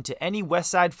God into any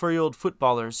West Side 4-year-old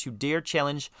footballers who dare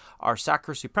challenge our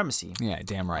soccer supremacy. Yeah,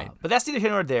 damn right. But that's neither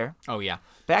here nor there. Oh, yeah.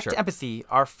 Back to empathy.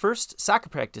 Our first soccer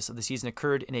practice of the season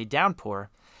occurred in a downpour,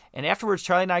 And afterwards,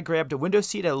 Charlie and I grabbed a window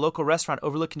seat at a local restaurant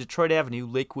overlooking Detroit Avenue,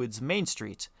 Lakewood's Main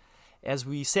Street. As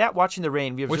we sat watching the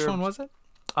rain, we observed... Which one was it?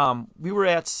 We were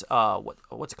at,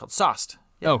 what's it called? Sauced.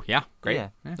 Yeah. Oh, yeah. Great. Yeah.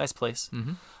 Nice place.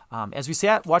 Mm-hmm. As we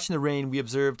sat watching the rain, we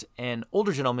observed an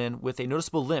older gentleman with a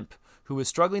noticeable limp who was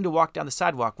struggling to walk down the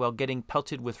sidewalk while getting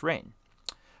pelted with rain.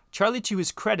 Charlie, to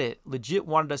his credit, legit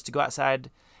wanted us to go outside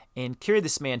and carry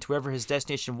this man to wherever his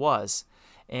destination was.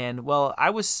 And, well, I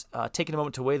was taking a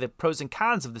moment to weigh the pros and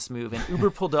cons of this move, and Uber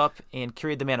pulled up and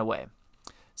carried the man away.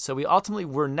 So we ultimately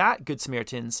were not good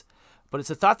Samaritans, but it's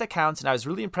a thought that counts, and I was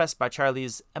really impressed by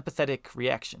Charlie's empathetic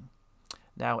reaction.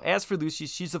 Now, as for Lucy,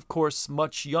 she's, of course,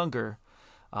 much younger,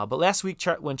 but last week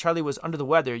when Charlie was under the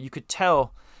weather, you could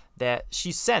tell that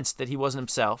she sensed that he wasn't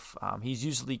himself. He's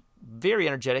usually very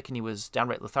energetic, and he was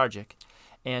downright lethargic.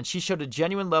 And she showed a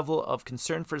genuine level of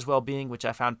concern for his well-being, which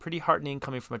I found pretty heartening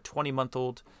coming from a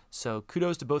 20-month-old. So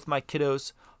kudos to both my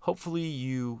kiddos. Hopefully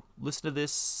you listen to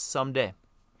this someday.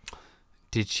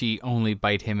 Did she only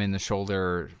bite him in the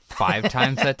shoulder 5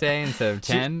 times that day instead of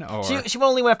 10? She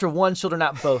only went after one shoulder,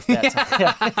 not both that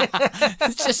time.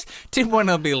 It's just didn't want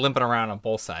to be limping around on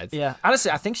both sides. Yeah.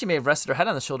 Honestly, I think she may have rested her head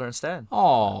on the shoulder instead.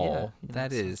 Oh, yeah,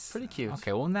 that is pretty cute.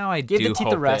 Okay, well now I Give do the teeth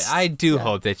hope a rest. that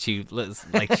hope that she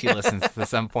listens to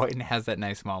some point and has that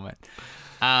nice moment.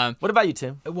 What about you,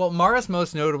 Tim? Well, Mara's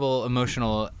most notable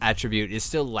emotional attribute is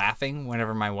still laughing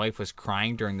whenever my wife was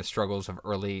crying during the struggles of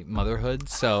early motherhood.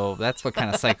 So that's what kind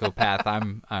of sociopath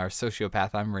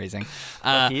I'm raising.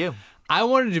 Lucky you. I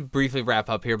wanted to briefly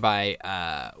wrap up here by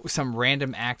some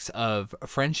random acts of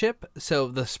friendship. So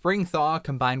the spring thaw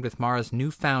combined with Mara's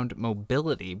newfound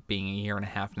mobility, being a year and a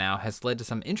half now, has led to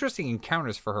some interesting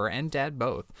encounters for her and Dad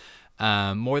both.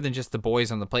 More than just the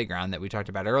boys on the playground that we talked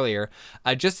about earlier.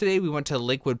 Just today, we went to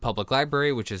Lakewood Public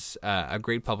Library, which is a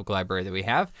great public library that we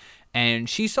have. And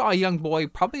she saw a young boy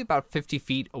probably about 50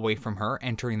 feet away from her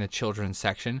entering the children's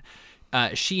section.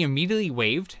 She immediately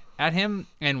waved at him,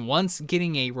 and once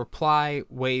getting a reply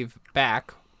wave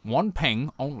back, one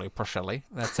ping only, Priscilla.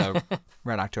 That's a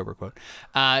Red October quote.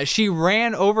 She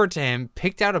ran over to him,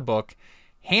 picked out a book,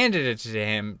 handed it to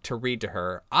him to read to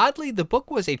her. Oddly, the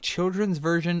book was a children's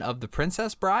version of The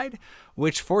Princess Bride,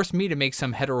 which forced me to make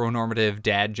some heteronormative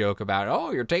dad joke about,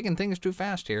 oh, you're taking things too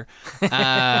fast here.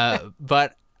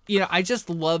 But, I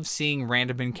just love seeing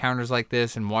random encounters like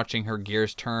this and watching her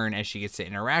gears turn as she gets to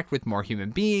interact with more human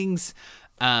beings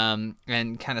and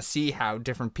kind of see how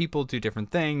different people do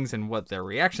different things and what their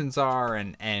reactions are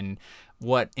and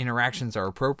what interactions are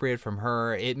appropriate from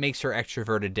her. It makes her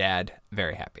extroverted dad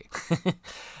very happy.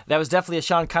 That was definitely a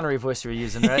Sean Connery voice you were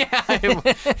using, right? Yeah,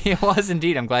 it was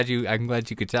indeed. I'm glad you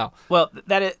could tell. Well,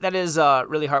 that is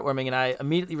really heartwarming, and I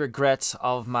immediately regret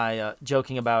all of my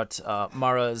joking about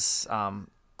Mara's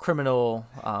criminal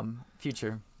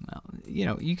future. Well,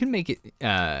 you can make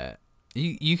it.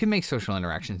 You can make social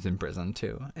interactions in prison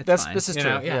too. This is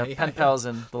true. Pen pals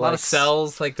and the a lot of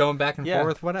cells like going back and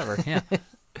forth, whatever. Yeah.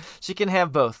 She can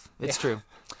have both. It's true.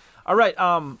 All right.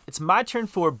 It's my turn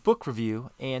for book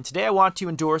review, and today I want to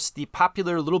endorse the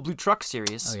popular Little Blue Truck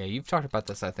series. Oh yeah, you've talked about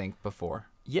this I think before.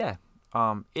 Yeah.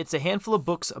 It's a handful of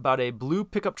books about a blue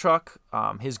pickup truck,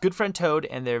 his good friend Toad,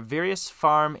 and their various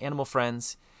farm animal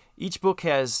friends. Each book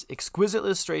has exquisite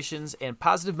illustrations and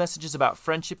positive messages about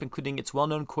friendship, including its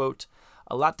well-known quote,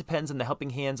 "A lot depends on the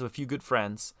helping hands of a few good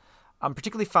friends." I'm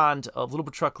particularly fond of Little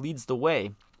Blue Truck Leads the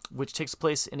Way, which takes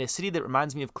place in a city that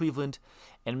reminds me of Cleveland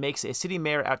and makes a city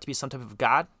mayor out to be some type of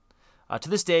god. To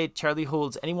this day, Charlie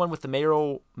holds anyone with the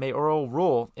mayoral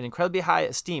role in incredibly high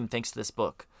esteem thanks to this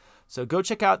book. So go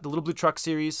check out the Little Blue Truck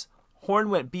series. Horn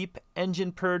went beep,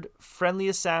 engine purred,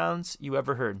 friendliest sounds you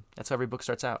ever heard. That's how every book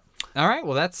starts out. All right,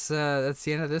 well that's the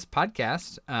end of this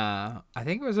podcast. I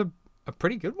think it was a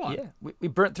pretty good one. Yeah, we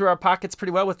burnt through our pockets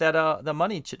pretty well with that the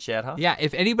money chit chat, huh? Yeah,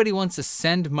 if anybody wants to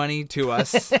send money to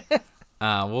us.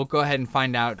 We'll go ahead and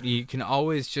find out. You can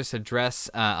always just address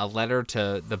a letter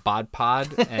to the Bod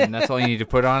Pod, and that's all you need to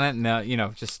put on it.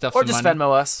 And just stuff. Or some just money.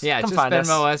 Venmo us. Yeah, Come just find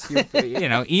Venmo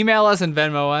us. Email us and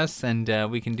Venmo us, and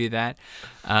we can do that.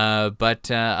 But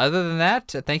other than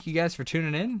that, thank you guys for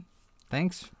tuning in.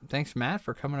 Thanks, Matt,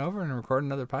 for coming over and recording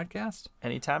another podcast.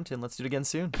 Anytime, Tim. Let's do it again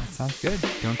soon. That sounds good.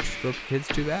 Don't stroke kids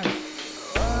too bad.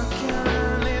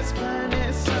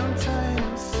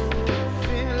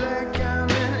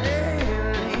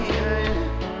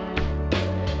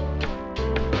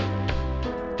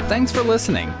 Thanks for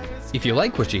listening. If you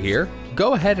like what you hear,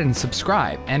 go ahead and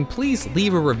subscribe, and please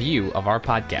leave a review of our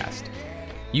podcast.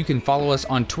 You can follow us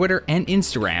on Twitter and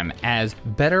Instagram as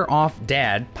Better Off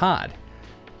Dad Pod.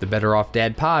 The Better Off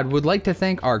Dad Pod would like to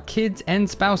thank our kids and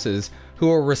spouses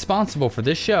who are responsible for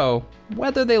this show,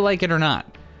 whether they like it or not.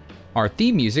 Our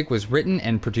theme music was written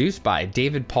and produced by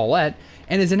David Paulette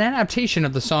and is an adaptation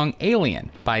of the song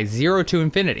Alien by Zero to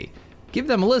Infinity. Give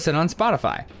them a listen on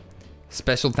Spotify.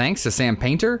 Special thanks to Sam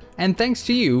Painter, and thanks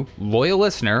to you, loyal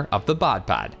listener of the Bod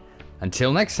Pod.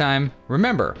 Until next time,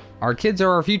 remember, our kids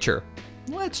are our future.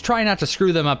 Let's try not to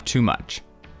screw them up too much.